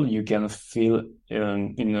motorcycle, you can feel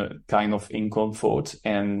in a kind of discomfort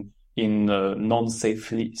and in a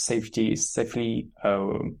non-safely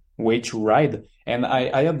way to ride. And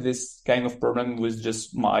I have this kind of problem with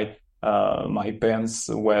just my pants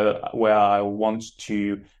where I want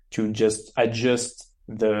to just adjust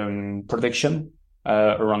the protection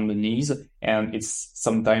around the knees, and it's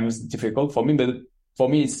sometimes difficult for me, but for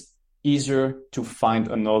me it's easier to find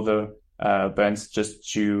another pants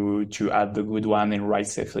just to add the good one and ride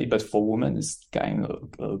safely. But for women it's kind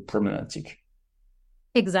of problematic.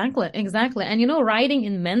 Exactly. And riding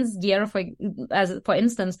in men's gear, for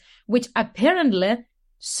instance, which apparently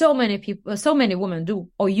so many women do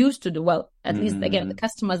or used to do. Well, at least again, the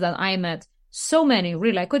customers that I met, so many,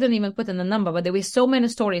 really, I couldn't even put in a number, but there were so many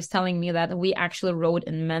stories telling me that we actually rode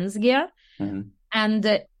in men's gear. Mm-hmm.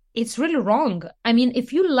 And it's really wrong.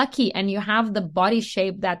 If you're lucky and you have the body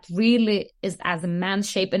shape that really is as a man's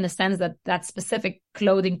shape, in the sense that that specific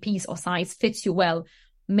clothing piece or size fits you well,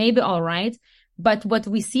 maybe all right. But what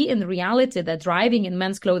we see in reality, that driving in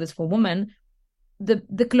men's clothes for women,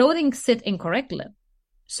 the clothing sit incorrectly.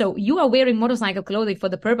 So you are wearing motorcycle clothing for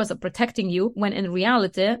the purpose of protecting you, when in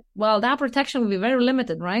reality, well, that protection will be very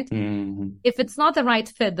limited, right? Mm-hmm. If it's not the right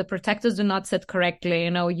fit, the protectors do not sit correctly,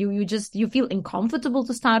 you feel uncomfortable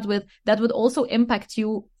to start with. That would also impact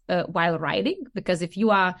you while riding, because if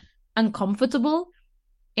you are uncomfortable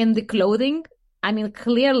in the clothing, I mean,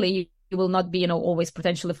 clearly you will not be, always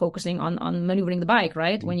potentially focusing on maneuvering the bike,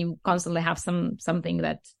 right? Mm-hmm. When you constantly have something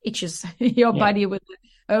that itches your body with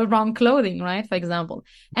wrong clothing, right? For example.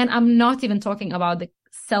 And I'm not even talking about the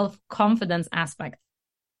self-confidence aspect,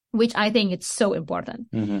 which I think it's so important.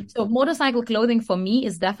 Mm-hmm. So motorcycle clothing for me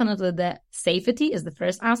is definitely the safety is the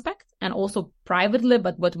first aspect, and also privately.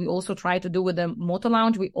 But what we also try to do with the motor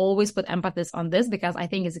lounge, we always put emphasis on this, because I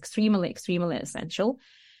think it's extremely, extremely essential.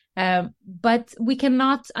 But we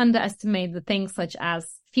cannot underestimate the things such as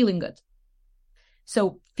feeling good.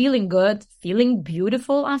 So feeling good, feeling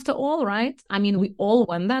beautiful after all, right? I mean, we all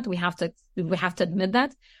want that. We have to admit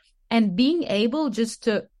that. And being able just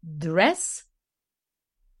to dress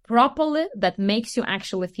properly, that makes you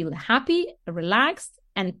actually feel happy, relaxed,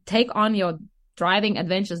 and take on your driving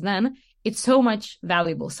adventures, then it's so much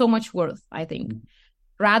valuable, so much worth, I think.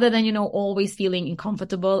 Rather than, always feeling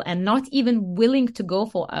uncomfortable and not even willing to go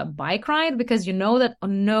for a bike ride, because that, oh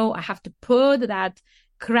no, I have to put that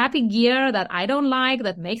crappy gear that I don't like,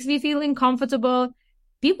 that makes me feel uncomfortable.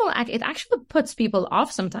 It actually puts people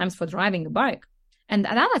off sometimes for driving a bike. And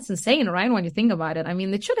that's insane, right? When you think about it. I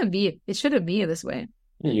mean, it shouldn't be this way.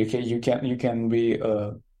 Yeah, you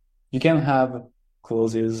can have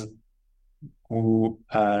clothes who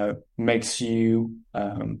makes you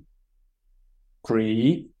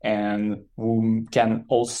pretty, and who can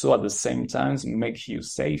also at the same time make you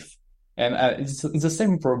safe. And it's the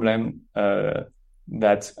same problem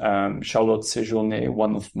that Charlotte Séjourné,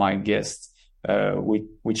 one of my guests,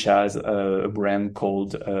 which has a brand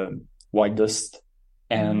called White Dust,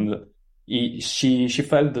 and she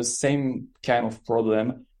felt the same kind of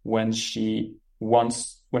problem when she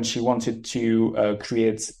wanted to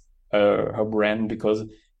create her brand, because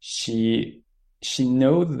she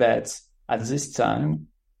knows that at this time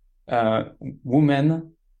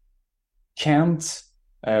women can't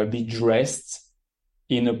be dressed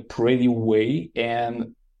in a pretty way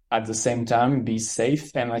and at the same time be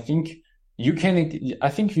safe. And I think you can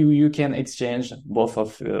exchange both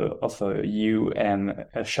of you and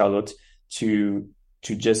Charlotte to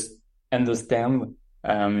just understand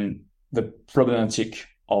the problematic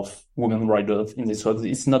of women riders in this world.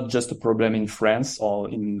 It's not just a problem in France or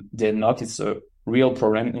in Denmark. It's a real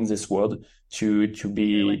problem in this world to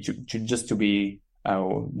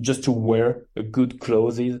wear a good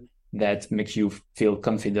clothes that make you feel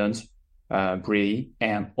confident, pretty,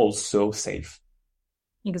 and also safe.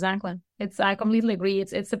 Exactly. I completely agree.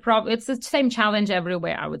 It's the same challenge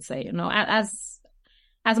everywhere, I would say,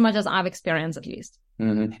 as much as I've experienced, at least.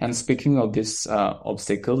 Mm-hmm. And speaking of these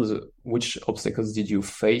obstacles, which obstacles did you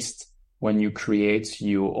face when you create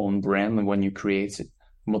your own brand and when you create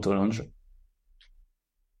Motor Lounge?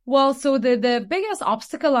 Well, so the biggest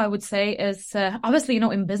obstacle, I would say, is obviously,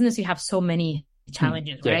 in business you have so many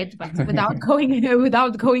challenges, right? But without going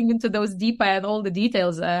into those deeper and all the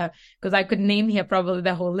details, because I could name here probably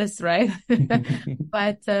the whole list, right?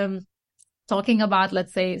 But talking about,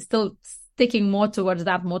 let's say, still sticking more towards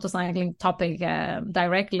that motorcycling topic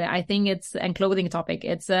directly, I think and clothing topic.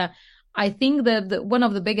 It's I think the one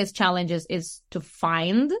of the biggest challenges is to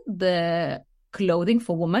find the clothing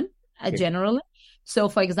for women generally. So,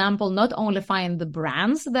 for example, not only find the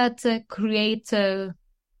brands that create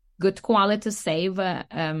good quality, safe,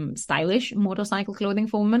 stylish motorcycle clothing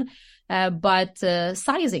for women, but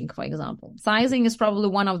sizing, for example. Sizing is probably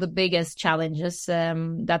one of the biggest challenges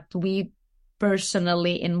that we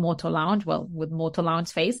personally in Motor Lounge, with Motor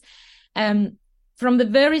Lounge face. From the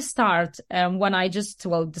very start, when I just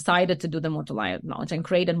decided to do the Motor Lounge and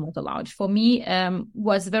created Motor Lounge, for me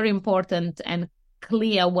was very important and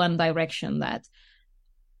clear one direction, that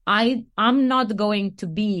I'm not going to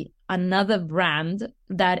be another brand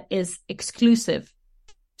that is exclusive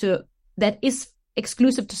to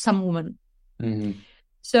some woman. Mm-hmm.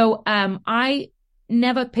 So I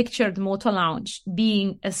never pictured Motor Lounge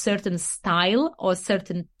being a certain style or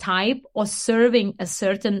certain type or serving a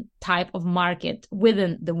certain type of market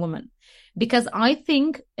within the woman. Because I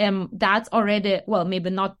think that's already, maybe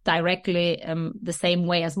not directly the same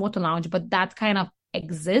way as Motor Lounge, but that kind of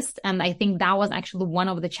exists. And I think that was actually one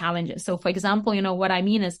of the challenges. So, for example, what I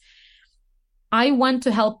mean is I want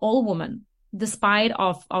to help all women, despite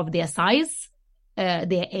of their size,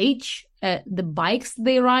 their age, the bikes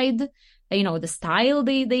they ride, the style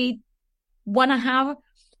they want to have,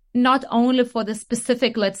 not only for the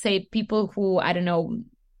specific, let's say, people who, I don't know,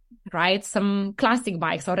 ride some classic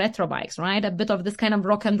bikes or retro bikes, right? A bit of this kind of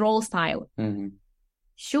rock and roll style. Mm-hmm.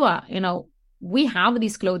 Sure, we have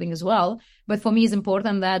this clothing as well, but for me it's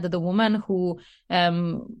important that the woman who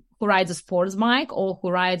rides a sports bike or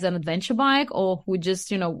who rides an adventure bike or who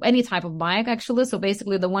just any type of bike actually, so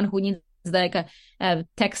basically the one who needs like a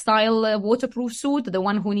textile waterproof suit, the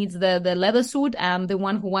one who needs the leather suit, and the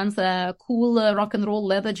one who wants a cool rock and roll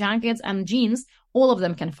leather jackets and jeans, all of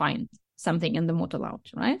them can find something in the Motor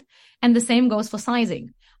Lounge, right? And the same goes for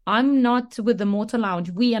sizing. I'm not with the Motor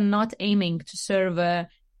Lounge. We are not aiming to serve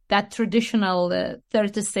that traditional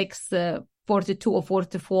 36, 42 or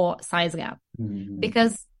 44 size gap. Mm-hmm.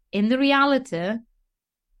 Because in the reality,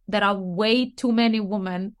 there are way too many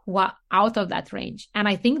women who are out of that range. And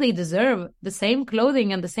I think they deserve the same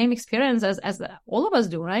clothing and the same experience as all of us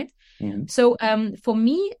do, right? Mm-hmm. So for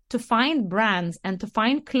me to find brands and to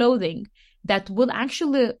find clothing that will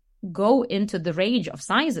actually go into the range of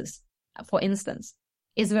sizes, for instance,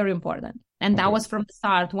 is very important. And that was from the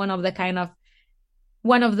start one of the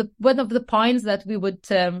points that we would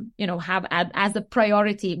have as a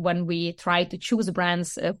priority when we try to choose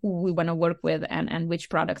brands who we want to work with and which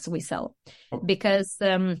products we sell. Because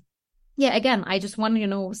again, I just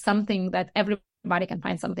want something that everybody can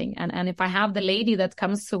find something. And if I have the lady that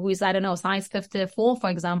comes who is, I don't know, size 54, for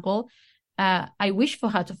example, I wish for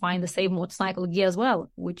her to find the same motorcycle gear as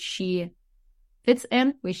well, which she fits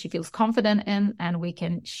in, which she feels confident in, and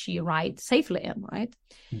she ride safely in, right?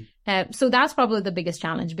 So that's probably the biggest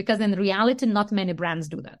challenge, because in reality, not many brands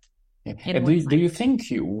do that. Yeah. Do you think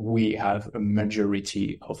we have a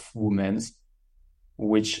majority of women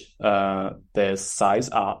which their size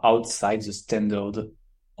are outside the standard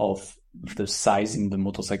of the size in the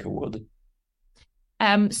motorcycle world?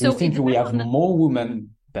 Do you think we have more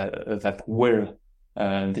women that wear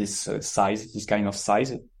this kind of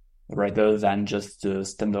size, rather than just the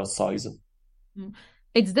standard size?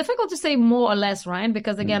 It's difficult to say more or less, right?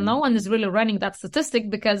 Because again, no one is really running that statistic,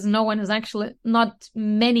 because not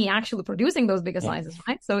many actually producing those bigger sizes,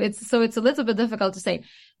 right? So it's a little bit difficult to say.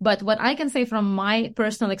 But what I can say from my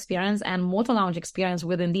personal experience and Motor Lounge experience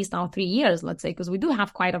within these now 3 years, let's say, because we do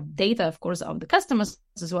have quite a data, of course, of the customers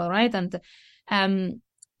as well, right? And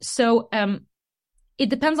it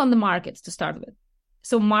depends on the markets to start with.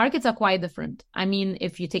 So markets are quite different. I mean,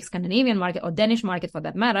 if you take Scandinavian market or Danish market for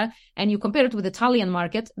that matter, and you compare it with Italian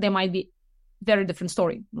market, there might be very different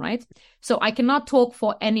story, right? So I cannot talk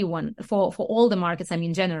for anyone, for all the markets, I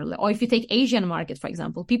mean, generally. Or if you take Asian market, for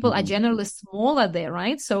example, people are generally smaller there,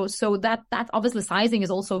 right? So that obviously sizing is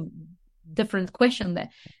also different question there.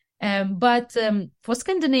 But for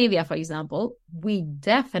Scandinavia, for example, we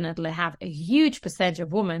definitely have a huge percentage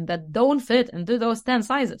of women that don't fit into those 10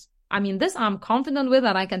 sizes. I mean, this I'm confident with,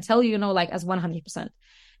 and I can tell you, as 100%.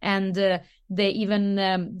 And the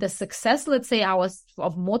success, let's say,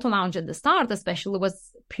 of Motor Lounge at the start, especially,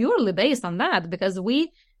 was purely based on that, because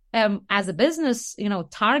we, as a business,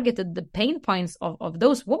 targeted the pain points of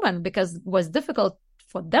those women, because it was difficult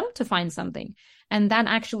for them to find something. And that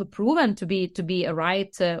actually proven to be a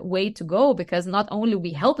right way to go, because not only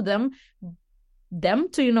we help them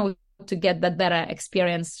to get that better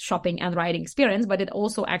experience, shopping and riding experience, but it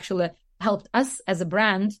also actually helped us as a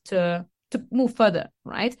brand to move further,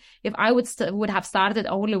 right? If I would have started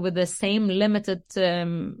only with the same limited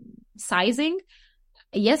sizing,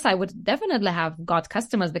 yes, I would definitely have got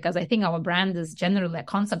customers, because I think our brand is generally, a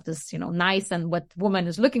concept is, nice and what woman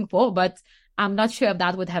is looking for, but I'm not sure if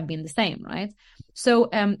that would have been the same, right? So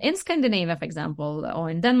in Scandinavia, for example, or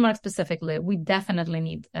in Denmark specifically, we definitely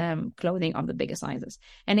need clothing of the bigger sizes.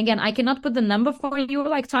 And again, I cannot put the number for you,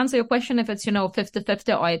 to answer your question, if it's,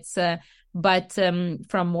 50-50 or it's, but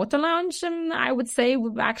from Motor Lounge, I would say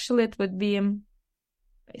it would be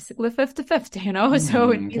basically 50-50,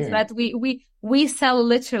 so it means that we sell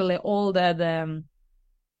literally all the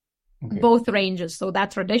both ranges. So that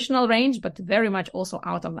traditional range, but very much also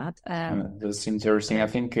out of that. That's interesting. I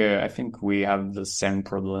think we have the same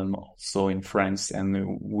problem also in France,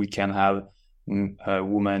 and we can have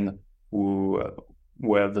women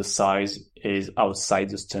where the size is outside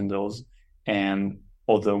the standards, and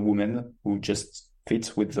other women who just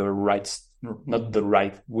fit with with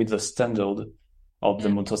the standard of the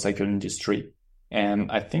motorcycle industry.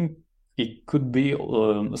 And I think it could be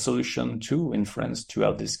a solution too in France to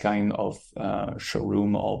have this kind of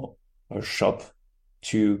showroom or a shop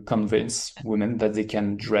to convince women that they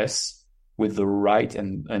can dress with the right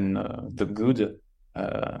and the good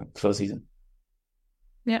clothes.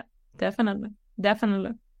 Yeah, definitely.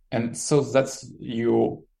 And so that's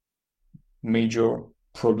your major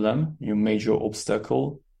problem, your major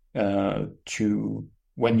obstacle to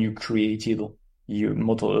when you created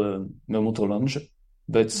motor launch.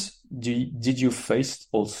 But did you face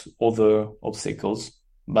also other obstacles?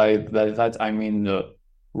 By that I mean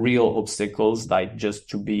real obstacles, like just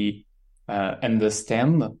to be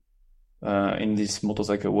understand in this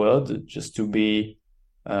motorcycle world, just to be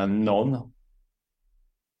known.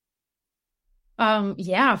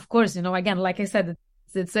 Yeah, of course. Again, like I said,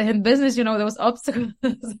 it's in business. Those obstacles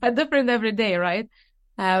are different every day, right?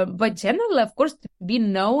 But generally, of course, to be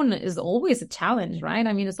known is always a challenge, right?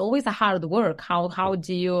 I mean, it's always a hard work. How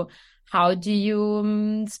do you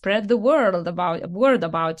spread the word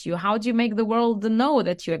about you? How do you make the world know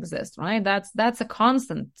that you exist, right? That's a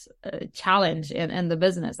constant challenge in the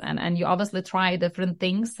business, and you obviously try different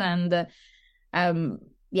things and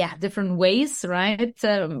different ways, right?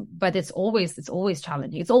 But it's always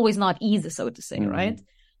challenging. It's always not easy, so to say, right?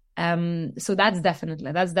 So that's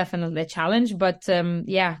definitely a challenge, but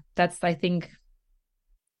that's, I think,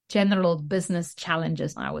 general business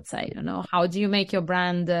challenges, I would say. How do you make your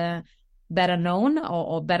brand better known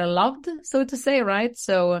or better loved, so to say, right?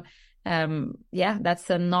 So that's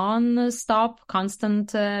a non-stop,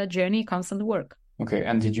 constant journey, constant work. Okay.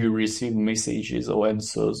 And did you receive messages or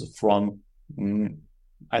answers from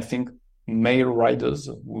I think male riders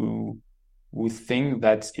who think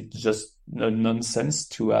that it's just nonsense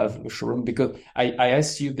to have a showroom? Because I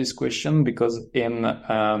asked you this question because in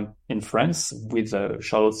France with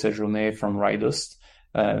Charlotte Séjourné from Riders,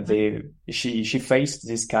 she faced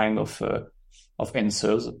this kind of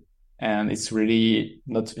answers, and it's really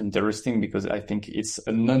not interesting because I think it's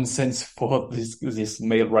a nonsense for these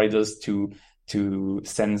male riders to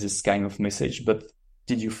send this kind of message. But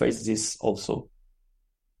did you face this also?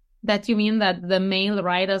 That you mean that the male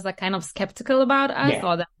riders are kind of skeptical about us? Yeah,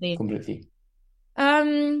 or that they... completely.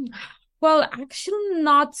 Well, actually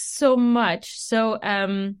not so much. So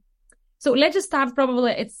let's just start.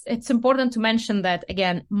 Probably it's important to mention that,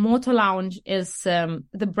 again, Motor Lounge is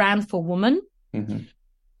the brand for women,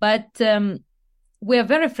 but we're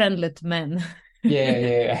very friendly to men.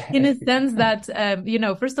 Yeah. In a sense that,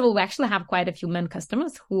 first of all, we actually have quite a few men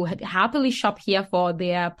customers who happily shop here for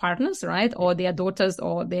their partners, right? Or their daughters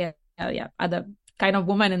or their other kind of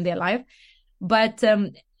woman in their life. But,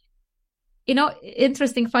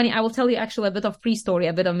 interesting, funny, I will tell you actually a bit of pre-story,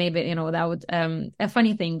 a bit of maybe, that would, a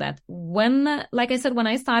funny thing that when, like I said, when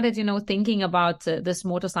I started, thinking about this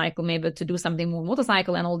motorcycle, maybe to do something more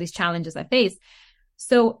motorcycle and all these challenges I faced.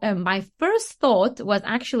 So my first thought was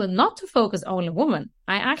actually not to focus only on women.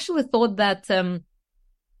 I actually thought that,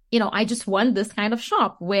 I just want this kind of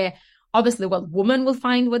shop where obviously, women will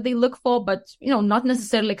find what they look for, but, not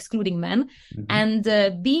necessarily excluding men. And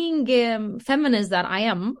being feminist that I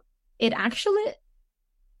am, it actually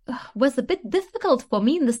was a bit difficult for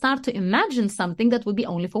me in the start to imagine something that would be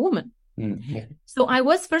only for women. So I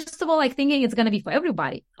was, first of all, thinking it's going to be for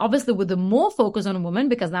everybody, obviously with the more focus on women,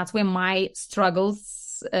 because that's where my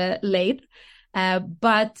struggles laid.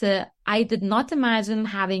 But I did not imagine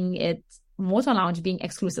having it, Motor Lounge, being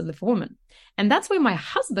exclusively for women. And that's where my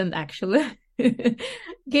husband actually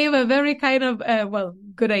gave a very kind of,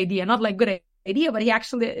 good idea, not like good idea, but he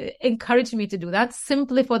actually encouraged me to do that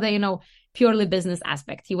simply for the, purely business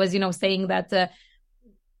aspect. He was, saying that,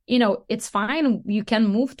 it's fine. You can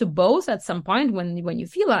move to both at some point when you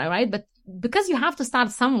feel it, right? But because you have to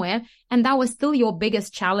start somewhere, and that was still your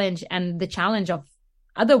biggest challenge and the challenge of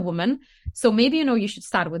other women. So maybe, you should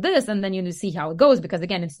start with this and then, see how it goes, because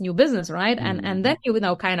again, it's new business, right? And then you,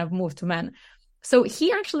 kind of move to men. So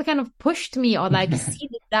he actually kind of pushed me or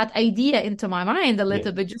seeded that idea into my mind a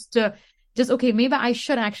little bit, okay, maybe I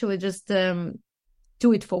should actually just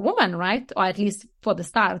do it for women, right? Or at least for the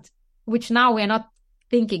start, which now we're not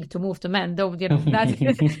thinking to move to men, though,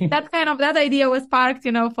 that idea was parked,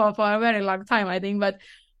 for a very long time, I think. But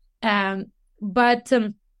that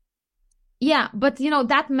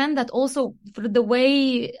meant that also for the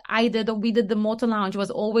way we did the Motor Lounge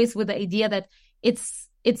was always with the idea that it's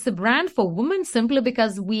a brand for women simply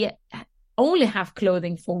because we only have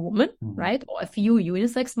clothing for women, right? Or a few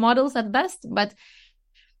unisex models at best, but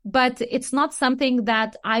it's not something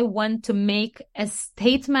that I want to make a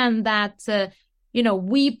statement that,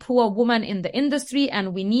 we poor women in the industry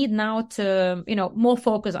and we need now to, more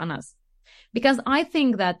focus on us. Because I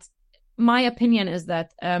think that my opinion is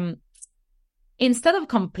that, instead of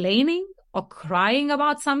complaining or crying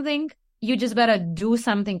about something, you just better do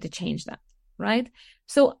something to change that, right?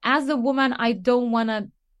 So as a woman, I don't want to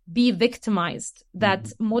be victimized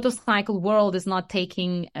that motorcycle world is not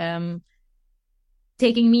taking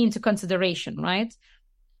me into consideration, right?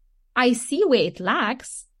 I see where it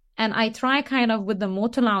lacks, and I try kind of with the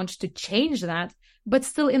Motor Lounge to change that. but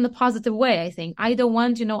still in the positive way. I think I don't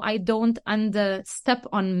want, I don't step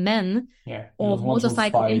on men or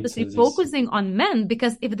motorcycle industry focusing on men,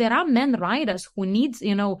 because if there are men riders who need,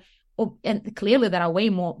 and clearly there are way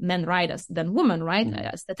more men riders than women, right?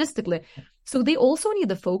 Statistically. So they also need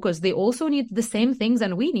the focus. They also need the same things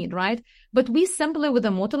and we need, right? But we simply, with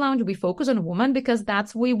the Motor Lounge, we focus on women because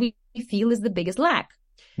that's where we feel is the biggest lack.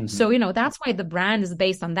 So, that's why the brand is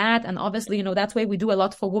based on that. And obviously, that's why we do a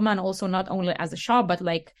lot for women also, not only as a shop, but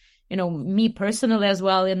like, me personally as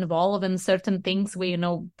well, involved in certain things where,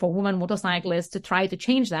 for women motorcyclists to try to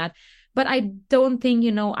change that. But I don't think,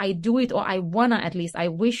 I do it, or I wanna, at least I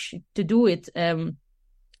wish to do it,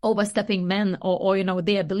 overstepping men or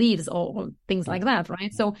their beliefs or things like that,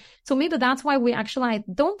 right? So maybe that's why I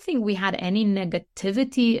don't think we had any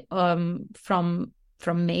negativity from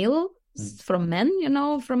male, from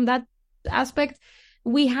men, from that aspect.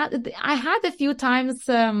 I had a few times.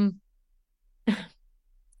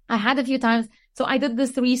 So I did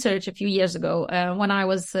this research a few years ago when I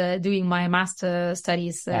was doing my master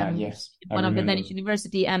studies in one of the Danish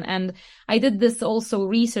university, and I did this also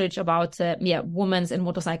research about women's in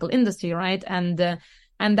motorcycle industry, right? And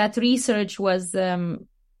that research was I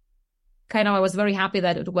was very happy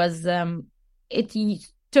that it was it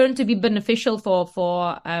turned to be beneficial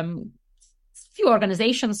for few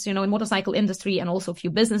organizations, in motorcycle industry, and also a few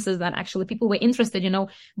businesses that actually people were interested,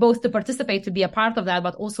 both to participate, to be a part of that,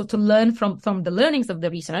 but also to learn from the learnings of the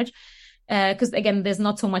research. Because again, there's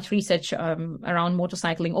not so much research around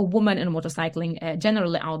motorcycling or women in motorcycling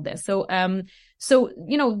generally out there. So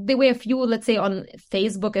there were a few, let's say on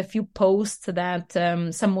Facebook, a few posts that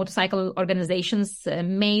some motorcycle organizations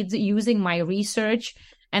made using my research.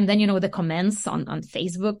 And then, the comments on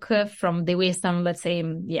Facebook there were some, let's say,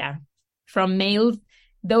 from males.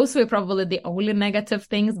 Those were probably the only negative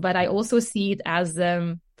things, but I also see it as,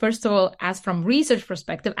 first of all, as from research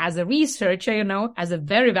perspective, as a researcher, as a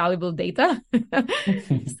very valuable data.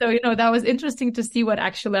 So, that was interesting to see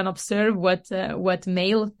and observe what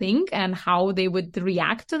male think and how they would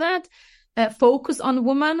react to that, focus on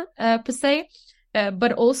women, per se.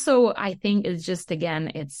 But also, I think it's just,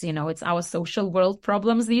 again, it's our social world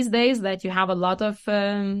problems these days, that you have a lot of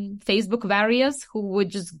Facebook warriors who would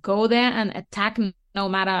just go there and attack no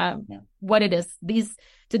matter what it is.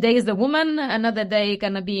 Today is the woman, another day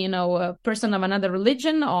gonna be, a person of another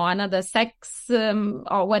religion or another sex,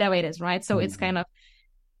 or whatever it is, right? So it's but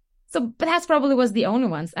that's probably was the only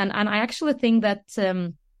ones. And I actually think that,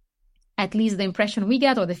 at least the impression we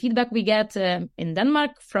get or the feedback we get in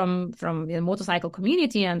Denmark from the motorcycle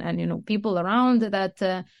community and people around,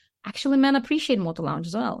 that actually men appreciate Motor Lounge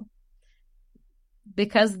as well,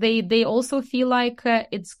 because they also feel like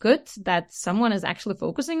it's good that someone is actually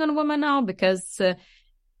focusing on women now, because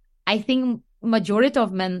I think majority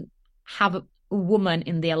of men have a woman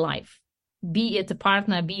in their life, be it a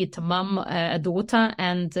partner, be it a mom, a daughter,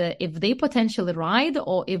 and if they potentially ride,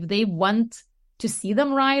 or if they want to see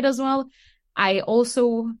them ride as well, I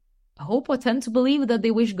also hope or tend to believe that they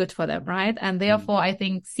wish good for them, right? And therefore, I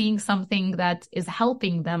think seeing something that is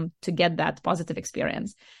helping them to get that positive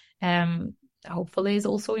experience, hopefully is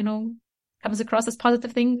also, comes across as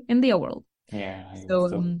positive thing in their world. Yeah.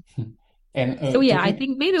 I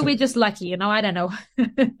think maybe we're just lucky, I don't know.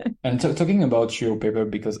 And talking about your paper,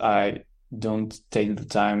 because I don't take the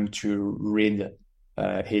time to read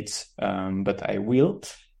it, but I will.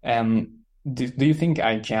 Do you think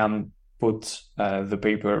I can put the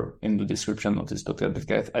paper in the description of this podcast?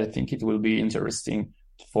 Because I think it will be interesting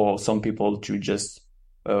for some people to just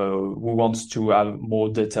who wants to have more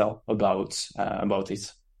detail about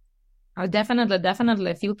it. Oh,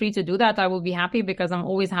 definitely. Feel free to do that. I will be happy, because I'm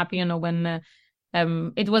always happy, when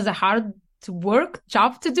it was a hard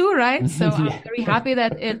job to do, right? So I'm very happy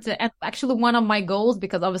that it's actually one of my goals,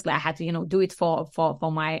 because obviously I had to do it for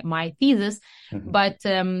my thesis, but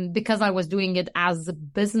because I was doing it as a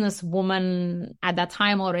businesswoman at that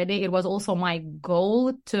time already, it was also my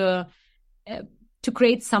goal to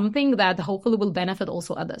create something that hopefully will benefit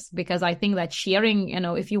also others, because I think that sharing,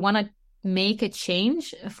 if you want to make a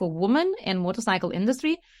change for women in motorcycle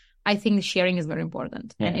industry, I think sharing is very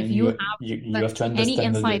important. And if you have to understand any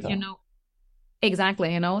insight,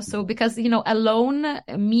 exactly, so because, me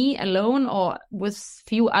alone or with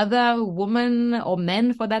few other women or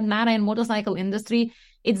men for that matter in motorcycle industry,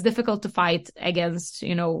 it's difficult to fight against,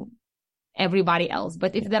 everybody else.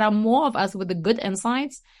 But if there are more of us with the good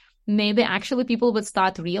insights, maybe actually people would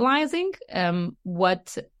start realizing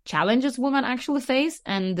what challenges women actually face,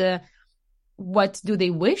 and what do they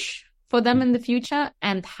wish for them in the future,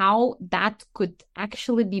 and how that could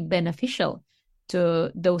actually be beneficial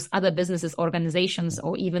to those other businesses, organizations,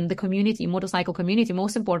 or even the community, motorcycle community,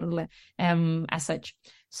 most importantly, as such.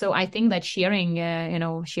 So I think that sharing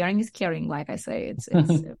is caring. Like I say, it's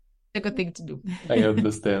a good thing to do. I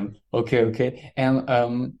understand. Okay.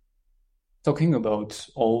 And talking about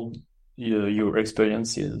all your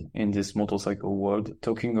experiences in this motorcycle world,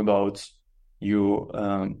 talking about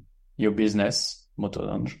your business, Motor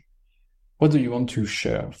Lounge, what do you want to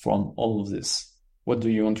share from all of this? What do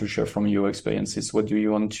you want to share from your experiences? What do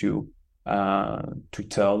you want to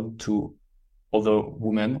tell to other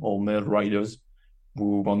women or male riders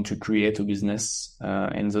who want to create a business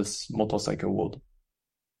in this motorcycle world?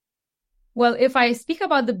 Well, if I speak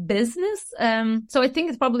about the business, so I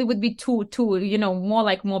think it probably would be two,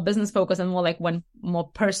 more business focused and more like one more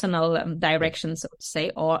personal direction, so to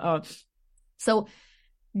say, or so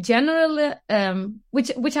generally,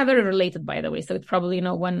 which are very related, by the way. So it's probably,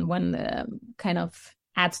 one kind of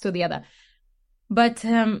adds to the other. But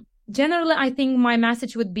generally, I think my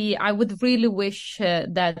message would be, I would really wish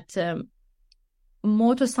that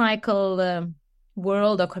motorcycle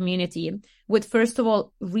world or community would first of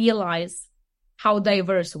all realize how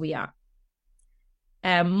diverse we are.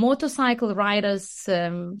 Motorcycle riders,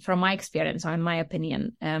 from my experience or in my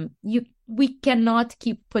opinion, we cannot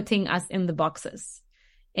keep putting us in the boxes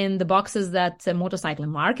that motorcycle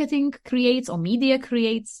marketing creates or media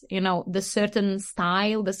creates, the certain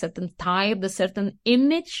style, the certain type, the certain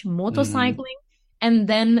image motorcycling, and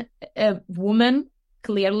then women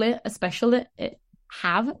clearly, especially,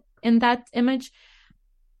 have in that image.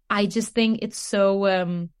 I just think it's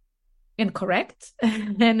so incorrect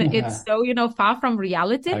and it's so, far from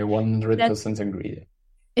reality. I 100% agree.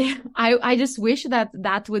 I just wish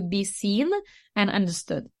that would be seen and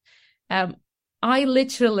understood. I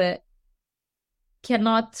literally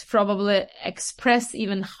cannot probably express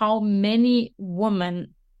even how many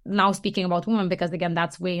women, now speaking about women, because again,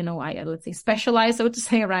 that's where, I, let's say, specialize, so to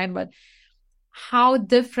say, right? But how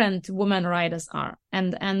different women riders are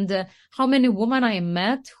and how many women I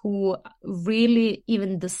met who really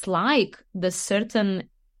even dislike the certain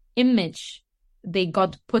image they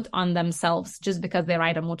got put on themselves just because they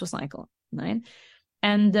ride a motorcycle, right?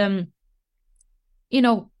 And,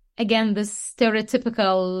 again, this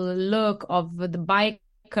stereotypical look of the biker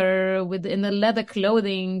in the leather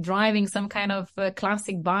clothing, driving some kind of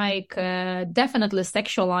classic bike, definitely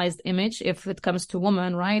sexualized image if it comes to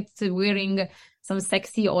women, right? Wearing some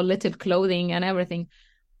sexy or little clothing and everything.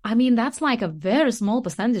 I mean, that's like a very small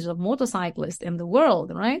percentage of motorcyclists in the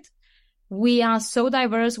world, right? We are so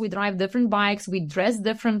diverse. We drive different bikes. We dress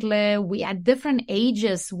differently. We at different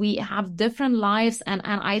ages. We have different lives. And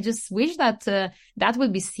I just wish that that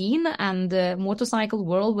would be seen and the motorcycle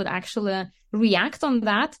world would actually react on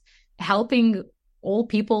that, helping all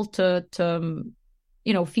people to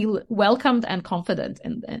feel welcomed and confident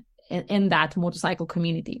in that motorcycle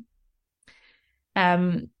community.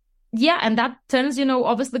 And that turns,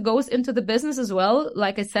 obviously goes into the business as well.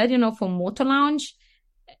 Like I said, for Motor Lounge,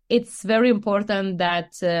 it's very important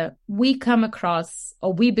that we come across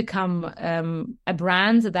or we become a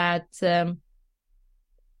brand that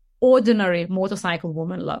ordinary motorcycle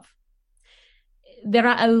women love. There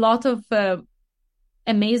are a lot of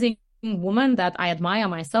amazing women that I admire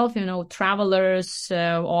myself, travelers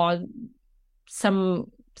or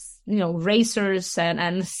some racers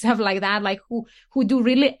and stuff like that, like who do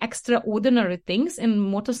really extraordinary things in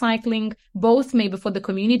motorcycling, both maybe for the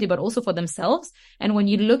community, but also for themselves. And when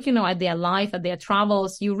you look, at their life, at their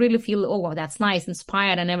travels, you really feel, oh, wow, that's nice,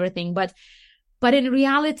 inspired and everything. But in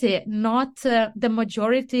reality, not the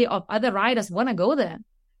majority of other riders want to go there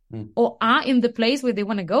or are in the place where they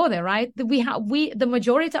want to go there, right? The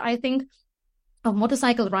majority, I think, of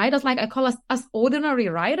motorcycle riders, like I call us ordinary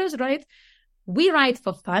riders, right? We ride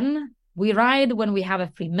for fun. We ride when we have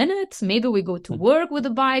a free minute. Maybe we go to work with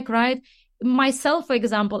a bike, right? Myself, for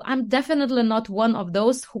example, I'm definitely not one of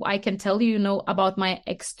those who I can tell you, about my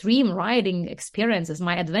extreme riding experiences,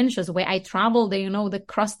 my adventures where I traveled,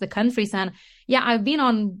 across the countries. And yeah, I've been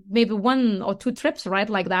on maybe 1 or 2 trips, right?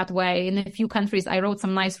 Like that, where in a few countries I rode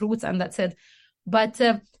some nice routes and that's it. But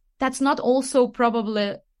that's not also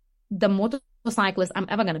probably the motorcyclist I'm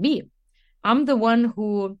ever going to be. I'm the one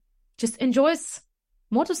who just enjoys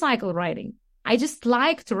motorcycle riding. I just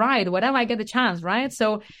like to ride whenever I get a chance, right?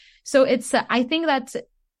 So it's, I think that,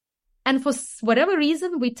 and for whatever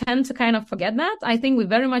reason, we tend to kind of forget that. I think we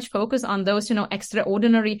very much focus on those,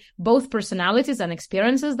 extraordinary, both personalities and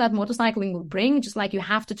experiences that motorcycling will bring, just like you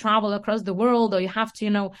have to travel across the world or you have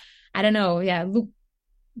to,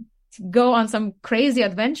 go on some crazy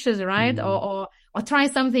adventures, right? Mm-hmm. Or try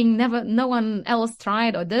something no one else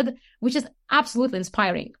tried or did, which is absolutely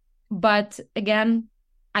inspiring. But again,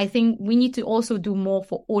 I think we need to also do more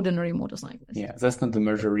for ordinary motorcyclists. Yeah, that's not the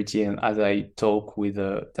majority. And as I talk with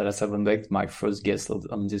Taras Avonbeck, my first guest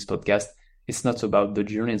on this podcast, it's not about the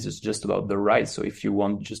journeys, it's just about the ride. So if you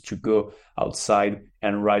want just to go outside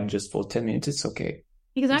and ride just for 10 minutes, it's okay.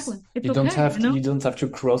 Exactly. You don't have to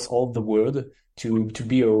cross all the world to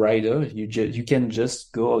be a rider. You can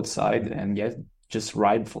just go outside and just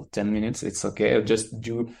ride for 10 minutes. It's okay. Just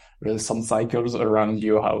do some cycles around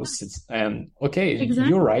your house. Exactly.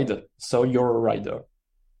 You're a rider. So you're a rider.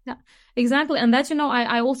 Yeah, exactly. And that,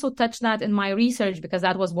 I also touched that in my research, because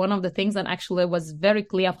that was one of the things that actually was very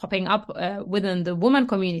clear popping up within the woman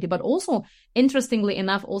community, but also, interestingly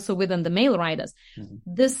enough, also within the male riders. Mm-hmm.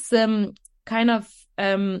 This kind of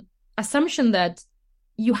assumption that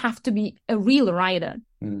you have to be a real rider.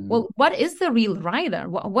 Mm-hmm. Well, what is the real rider?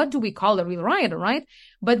 What do we call a real rider, right?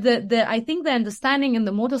 But I think the understanding in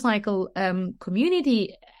the motorcycle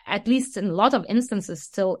community, at least in a lot of instances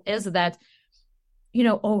still, is that,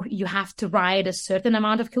 you have to ride a certain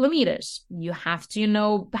amount of kilometers. You have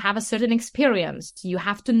to, have a certain experience. You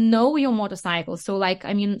have to know your motorcycle. So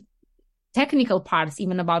technical parts,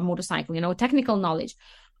 even about motorcycle, technical knowledge.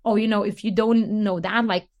 Or, if you don't know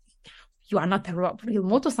that, you are not a real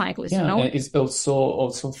motorcyclist, And it's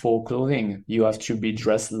also for clothing. You have to be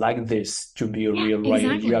dressed like this to be a real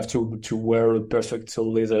rider. You have to wear a perfect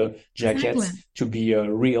leather jacket to be a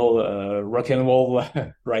real rock and roll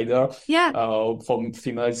rider. Yeah. For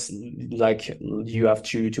females, you have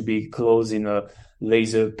to be clothed in a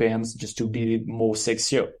laser pants just to be more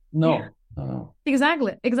sexier. No. Yeah.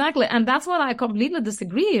 Exactly. And that's what I completely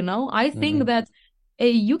disagree, I think that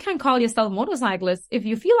you can call yourself motorcyclist if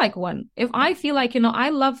you feel like one. If I feel like, I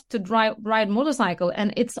love to ride motorcycle,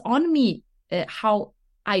 and it's on me how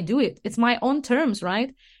I do it. It's my own terms,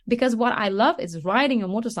 right? Because what I love is riding a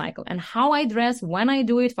motorcycle, and how I dress, when I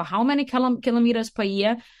do it, for how many kilometers per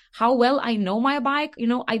year, how well I know my bike.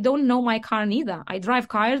 I don't know my car neither. I drive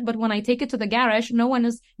cars, but when I take it to the garage, no one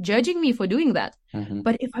is judging me for doing that. Mm-hmm.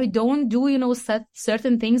 But if I don't do,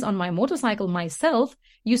 certain things on my motorcycle myself,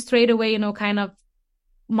 you straight away, kind of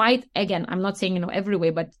might, again, I'm not saying, every way,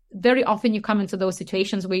 but very often you come into those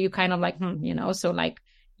situations where you kind of so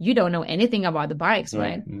you don't know anything about the bikes,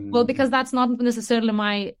 right? Mm-hmm. Well, because that's not necessarily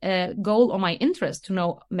my goal or my interest to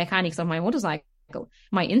know mechanics of my motorcycle.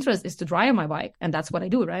 My interest is to drive my bike, and that's what I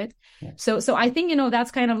do, right? Yeah. So I think,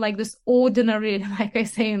 that's kind of like this ordinary, like I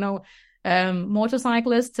say,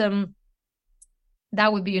 motorcyclist,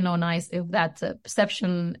 that would be, nice if that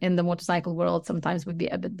perception in the motorcycle world sometimes would be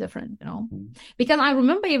a bit different, Mm-hmm. Because I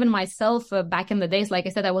remember even myself back in the days, like I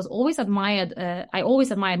said, I always admired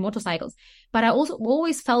motorcycles, but I also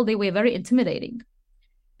always felt they were very intimidating.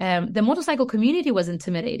 The motorcycle community was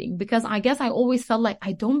intimidating because I guess I always felt like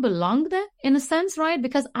I don't belong there in a sense, right?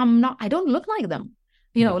 Because I don't look like them.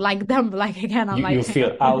 Like them, again, you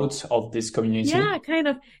feel out of this community. Yeah, kind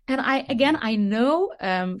of. And I know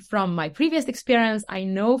from my previous experience, I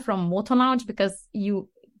know from Motor Lounge, because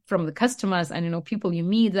from the customers and, people you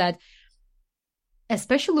meet, that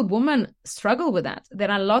especially women struggle with that.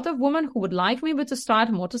 There are a lot of women who would like maybe to start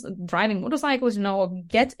driving motorcycles, or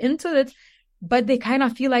get into it, but they kind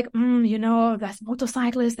of feel like, that's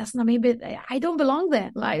motorcyclist. That's not, maybe I don't belong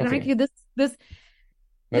there.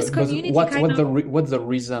 This community. What's the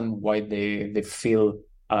reason why they feel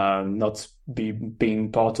not being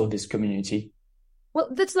part of this community? Well,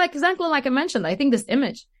 that's exactly like I mentioned. I think this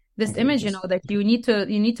image, that you need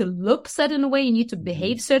to look certain way, you need to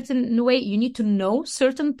behave certain way, you need to know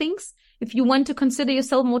certain things. If you want to consider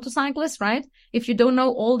yourself motorcyclist, right? If you don't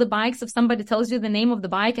know all the bikes, if somebody tells you the name of the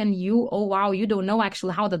bike and you don't know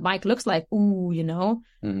actually how the bike looks like,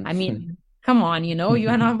 Mm-hmm. I mean. Come on, you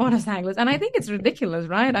are not motorcyclists. And I think it's ridiculous,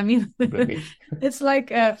 right? I mean, it's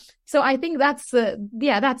so I think that's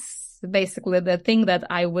basically the thing that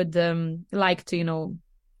I would like to,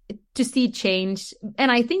 to see change.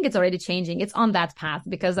 And I think it's already changing. It's on that path,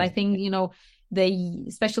 because I think,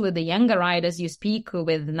 especially the younger riders you speak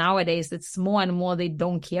with nowadays, it's more and more, they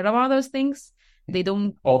don't care about those things. They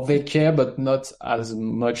don't. Or they care, but not as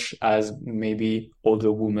much as maybe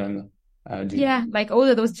older women. Yeah, all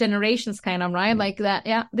of those generations kind of, right? Like that.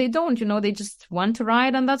 Yeah, they don't, they just want to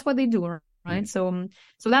ride, and that's what they do, right? So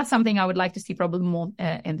that's something I would like to see probably more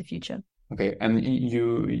in the future. Okay, and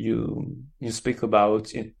you speak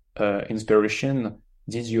about inspiration.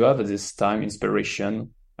 Did you have at this time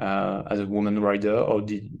inspiration as a woman rider, or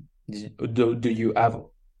do you have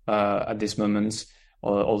at this moment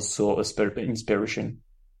also inspiration?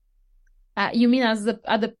 You mean as the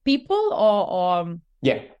other people, or?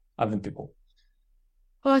 Yeah. Other people.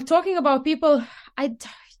 Well, talking about people,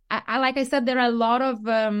 like I said, there are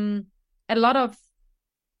a lot of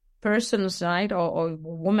persons, right, or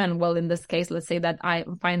women, well, in this case, let's say, that I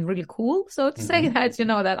find really cool, so to say, that,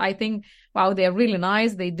 that I think, wow, they're really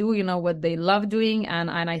nice, they do, what they love doing,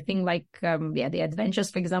 and I think, like, their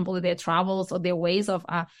adventures, for example, their travels or their ways of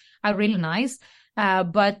are really nice,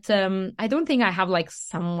 but I don't think I have, like,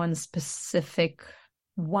 someone specific,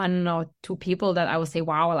 one or two people that I would say,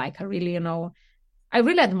 wow, like, I really, I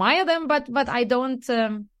really admire them, but I don't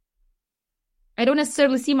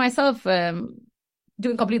necessarily see myself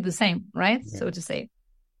doing completely the same, right? Yeah. So to say.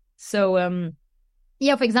 So,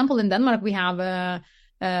 for example, in Denmark, we have a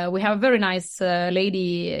very nice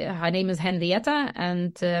lady. Her name is Henrietta.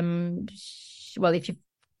 And, if you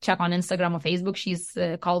check on Instagram or Facebook, she's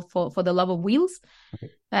called for the Love of Wheels. Okay.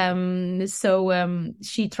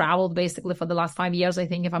 She traveled basically for the last 5 years, I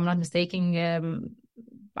think, if I'm not mistaken,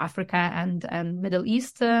 Africa and Middle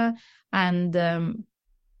East.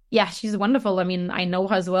 She's wonderful. I mean, I know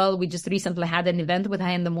her as well. We just recently had an event with her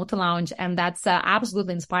in the Motor Lounge, and that's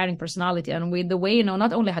absolutely inspiring personality. And with the way,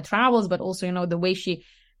 not only her travels, but also, the way she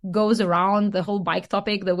goes around the whole bike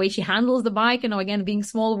topic, the way she handles the bike, again, being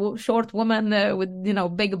small, short woman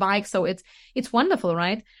with, big bike. So it's wonderful,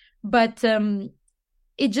 right? But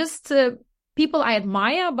it just, people I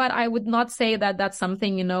admire, but I would not say that that's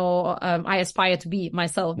something, I aspire to be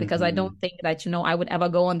myself, because I don't think that, I would ever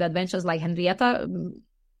go on the adventures like Henrietta,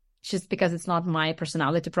 just because it's not my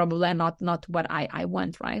personality, probably, and not what I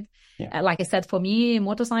want, right? Yeah. Like I said, for me,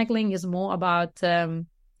 motorcycling is more about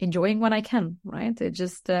enjoying when I can, right? It's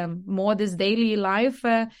just more this daily life.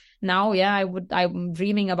 Now, I'm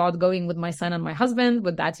dreaming about going with my son and my husband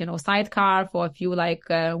with that, sidecar for a few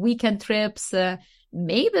weekend trips.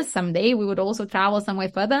 Maybe someday we would also travel somewhere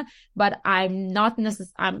further, but I'm not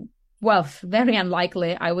necessarily, very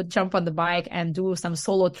unlikely I would jump on the bike and do some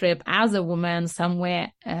solo trip as a woman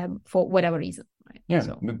somewhere for whatever reason. Right? Yeah,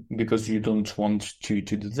 so. Because you don't want to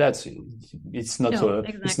do that. It's not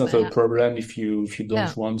it's not a problem if you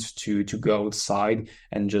don't want to go outside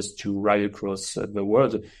and just to ride across the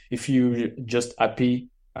world. If you're just happy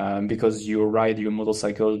because you ride your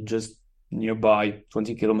motorcycle just nearby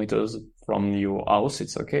 20 kilometers from your house,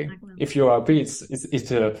 it's okay. Exactly. If you're happy,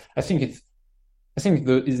 I think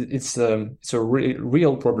it's a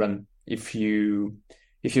real problem if you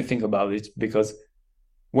think about it, because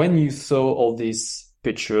when you saw all these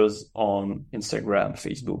pictures on Instagram,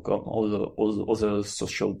 Facebook, on all the other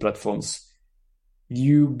social platforms,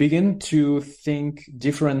 you begin to think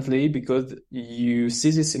differently, because you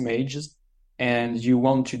see these images and you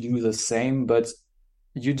want to do the same, but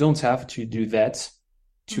you don't have to do that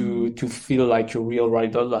to feel like a real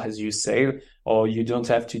rider, as you say, or you don't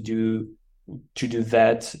have to do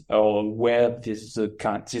that or wear this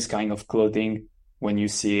kind of clothing when you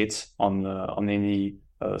see it on any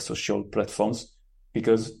social platforms.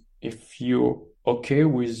 Because if you're okay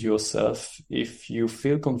with yourself, if you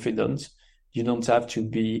feel confident, you don't have to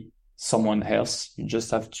be someone else. You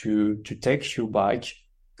just have to take your bike,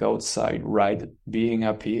 go outside, ride, being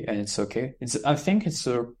happy, and it's okay. I think it's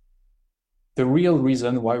the real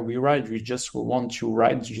reason why we ride. We just want to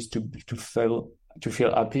ride just to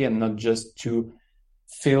feel happy, and not just to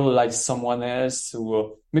feel like someone else.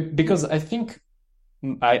 Because I think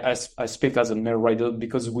I speak as a male rider,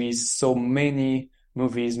 because we saw many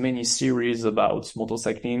movies, many series about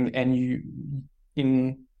motorcycling, and you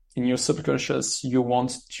in your subconscious you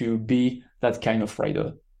want to be that kind of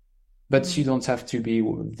rider, but you don't have to be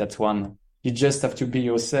that one. You just have to be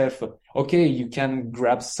yourself. Okay, you can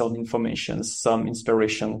grab some information, some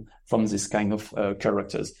inspiration from this kind of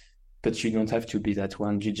characters, but you don't have to be that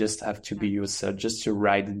one. You just have to be yourself, just to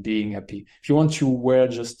ride and being happy. If you want to wear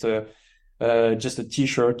just a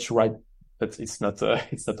t-shirt to ride, but it's not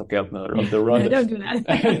okay on the road. Don't do that.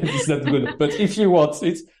 It's not good. But if you want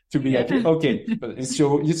it to be happy, okay, but it's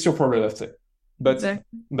your problem after. But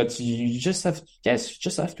exactly. But you just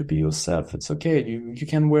have to be yourself. It's okay. You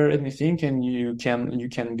can wear anything, and you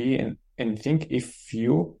can be anything if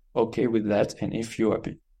you're okay with that and if you're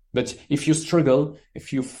happy. But if you struggle,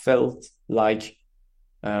 if you felt like,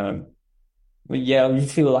 you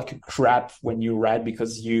feel like a crap when you ride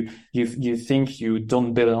because you think you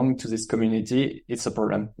don't belong to this community, it's a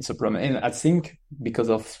problem. It's a problem. And I think because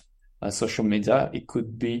of social media, it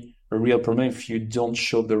could be a real problem if you don't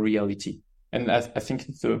show the reality. And I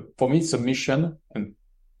think for me, it's a mission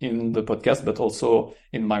in the podcast, but also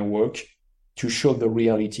in my work, to show the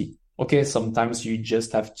reality. Okay, sometimes you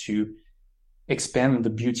just have to expand the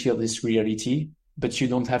beauty of this reality, but you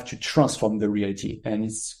don't have to transform the reality, and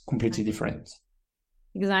it's completely different.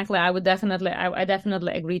 Exactly. I definitely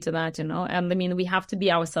agree to that, And I mean, we have to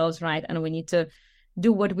be ourselves, right? And we need to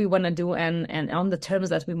do what we want to do and on the terms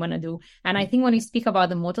that we want to do. And I think when we speak about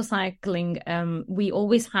the motorcycling, we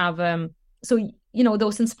always have,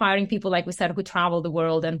 those inspiring people, like we said, who travel the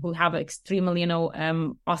world and who have extremely,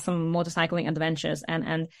 awesome motorcycling adventures.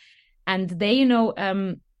 And they,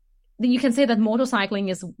 you can say that motorcycling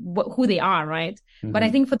is who they are, right? Mm-hmm. But I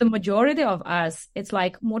think for the majority of us, it's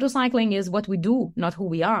like motorcycling is what we do, not who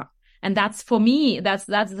we are. And that's, for me, that's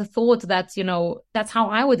the thought that, that's how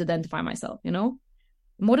I would identify myself,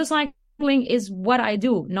 Motorcycling is what I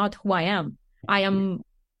do, not who I am. I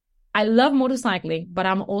love motorcycling, but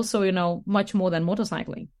I'm also, much more than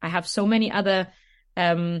motorcycling. I have so many other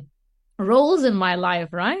roles in my life,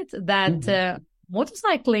 right? That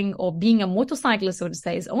motorcycling, or being a motorcyclist, so to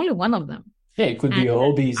say, is only one of them. Yeah, it could be a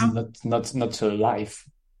hobby, not a life.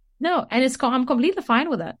 No, and I'm completely fine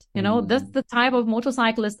with that. That's the type of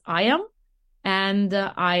motorcyclist I am. And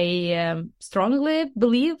I strongly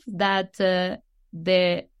believe that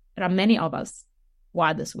there are many of us who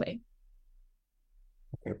are this way.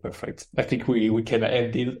 Okay, perfect. I think we can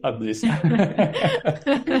end it on this.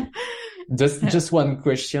 Just one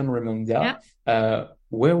question, Raimonda. Yeah.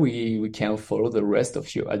 Where we can follow the rest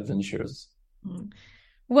of your adventures?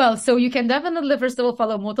 Well, so you can definitely, first of all,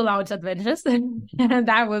 follow Moto Lounge Adventures. And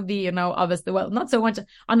that will be, obviously, well, not so much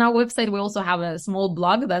on our website. We also have a small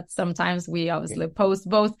blog that sometimes we obviously post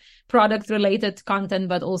both product related content,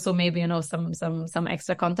 but also maybe, some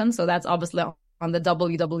extra content. So that's obviously on the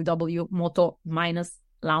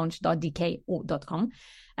www.moto-lounge.dk.com.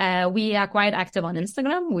 We are quite active on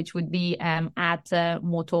Instagram, which would be at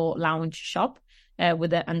Moto Lounge Shop.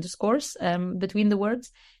 With the underscores between the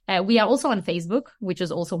words. We are also on Facebook, which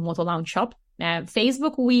is also Moto Lounge Shop.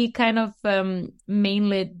 Facebook, we kind of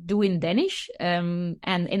mainly do in Danish, and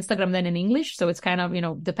Instagram then in English. So it's kind of,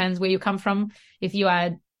 depends where you come from. If you are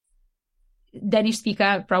a Danish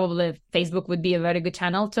speaker, probably Facebook would be a very good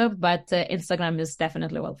channel to, but Instagram is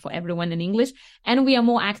definitely, well, for everyone in English. And we are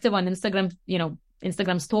more active on Instagram,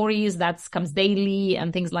 Instagram stories that comes daily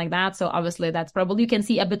and things like that. So obviously that's probably, you can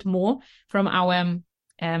see a bit more from our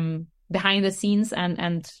behind the scenes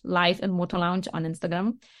and live in Moto Lounge on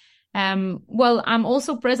Instagram. Well, I'm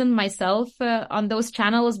also present myself on those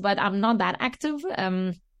channels, but I'm not that active.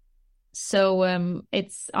 So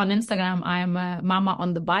it's on Instagram. I'm Mama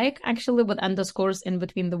on the Bike, actually, with underscores in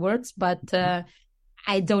between the words, but I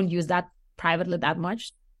don't use that privately that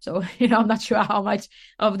much. So, I'm not sure how much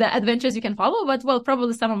of the adventures you can follow, but well,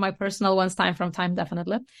 probably some of my personal ones time from time,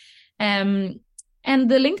 definitely. And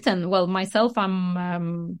the LinkedIn, well, myself,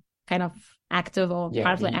 I'm kind of active or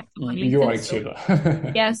partly active on LinkedIn. You're active.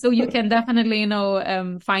 So, so you can definitely,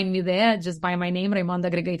 find me there just by my name,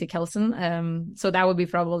 Raimonda Grigaite-Kjeldsen. So that would be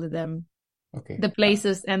probably the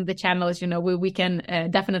places and the channels, where we can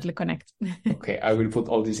definitely connect. Okay, I will put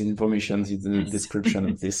all these information in the description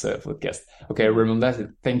of this podcast. Okay,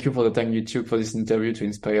 Raimonda, thank you for the time you took for this interview to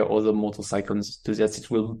inspire other motorcycle enthusiasts.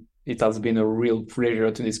 It has been a real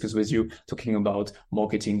pleasure to discuss with you, talking about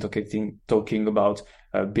marketing, talking about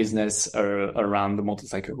business around the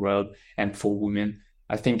motorcycle world and for women.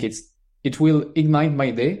 I think it will ignite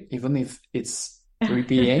my day, even if it's 3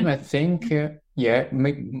 p.m. I think,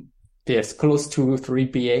 yes, close to 3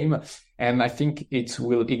 p.m. And I think it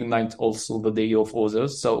will ignite also the day of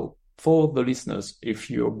others. So for the listeners,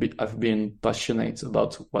 if you have been passionate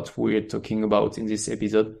about what we're talking about in this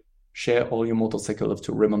episode, share all your motorcycle love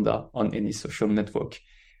to Raimonda on any social network.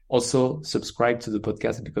 Also, subscribe to the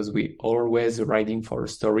podcast, because we're always writing for a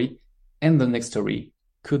story, and the next story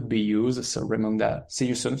could be yours. So Raimonda, see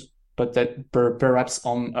you soon, but that perhaps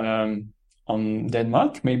on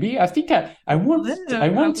Denmark, maybe. I think I want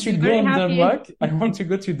to go on Denmark. I want to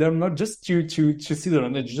go to Denmark just to see the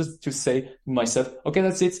land, just to say to myself, okay,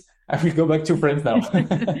 that's it. I will go back to France now.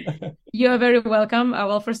 You're very welcome.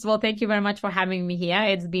 Well, first of all, thank you very much for having me here.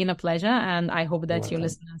 It's been a pleasure, and I hope that your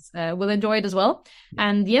listeners will enjoy it as well.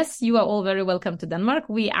 And yes, you are all very welcome to Denmark.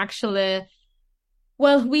 We actually...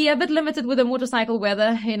 Well, we are a bit limited with the motorcycle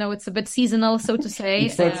weather. It's a bit seasonal, so to say.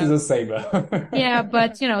 France is the same. Yeah,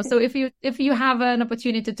 but so if you have an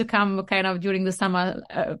opportunity to come kind of during the summer,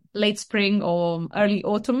 late spring or early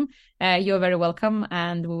autumn, you're very welcome,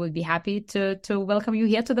 and we will be happy to welcome you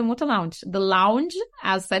here to the Moto Lounge. The lounge,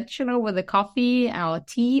 as such, with a coffee or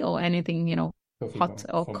tea or anything, hot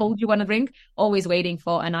or cold you want to drink, always waiting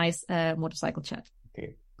for a nice motorcycle chat.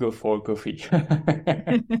 Okay. Go for coffee.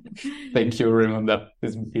 Thank you, Raimonda.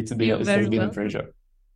 It's been a pleasure.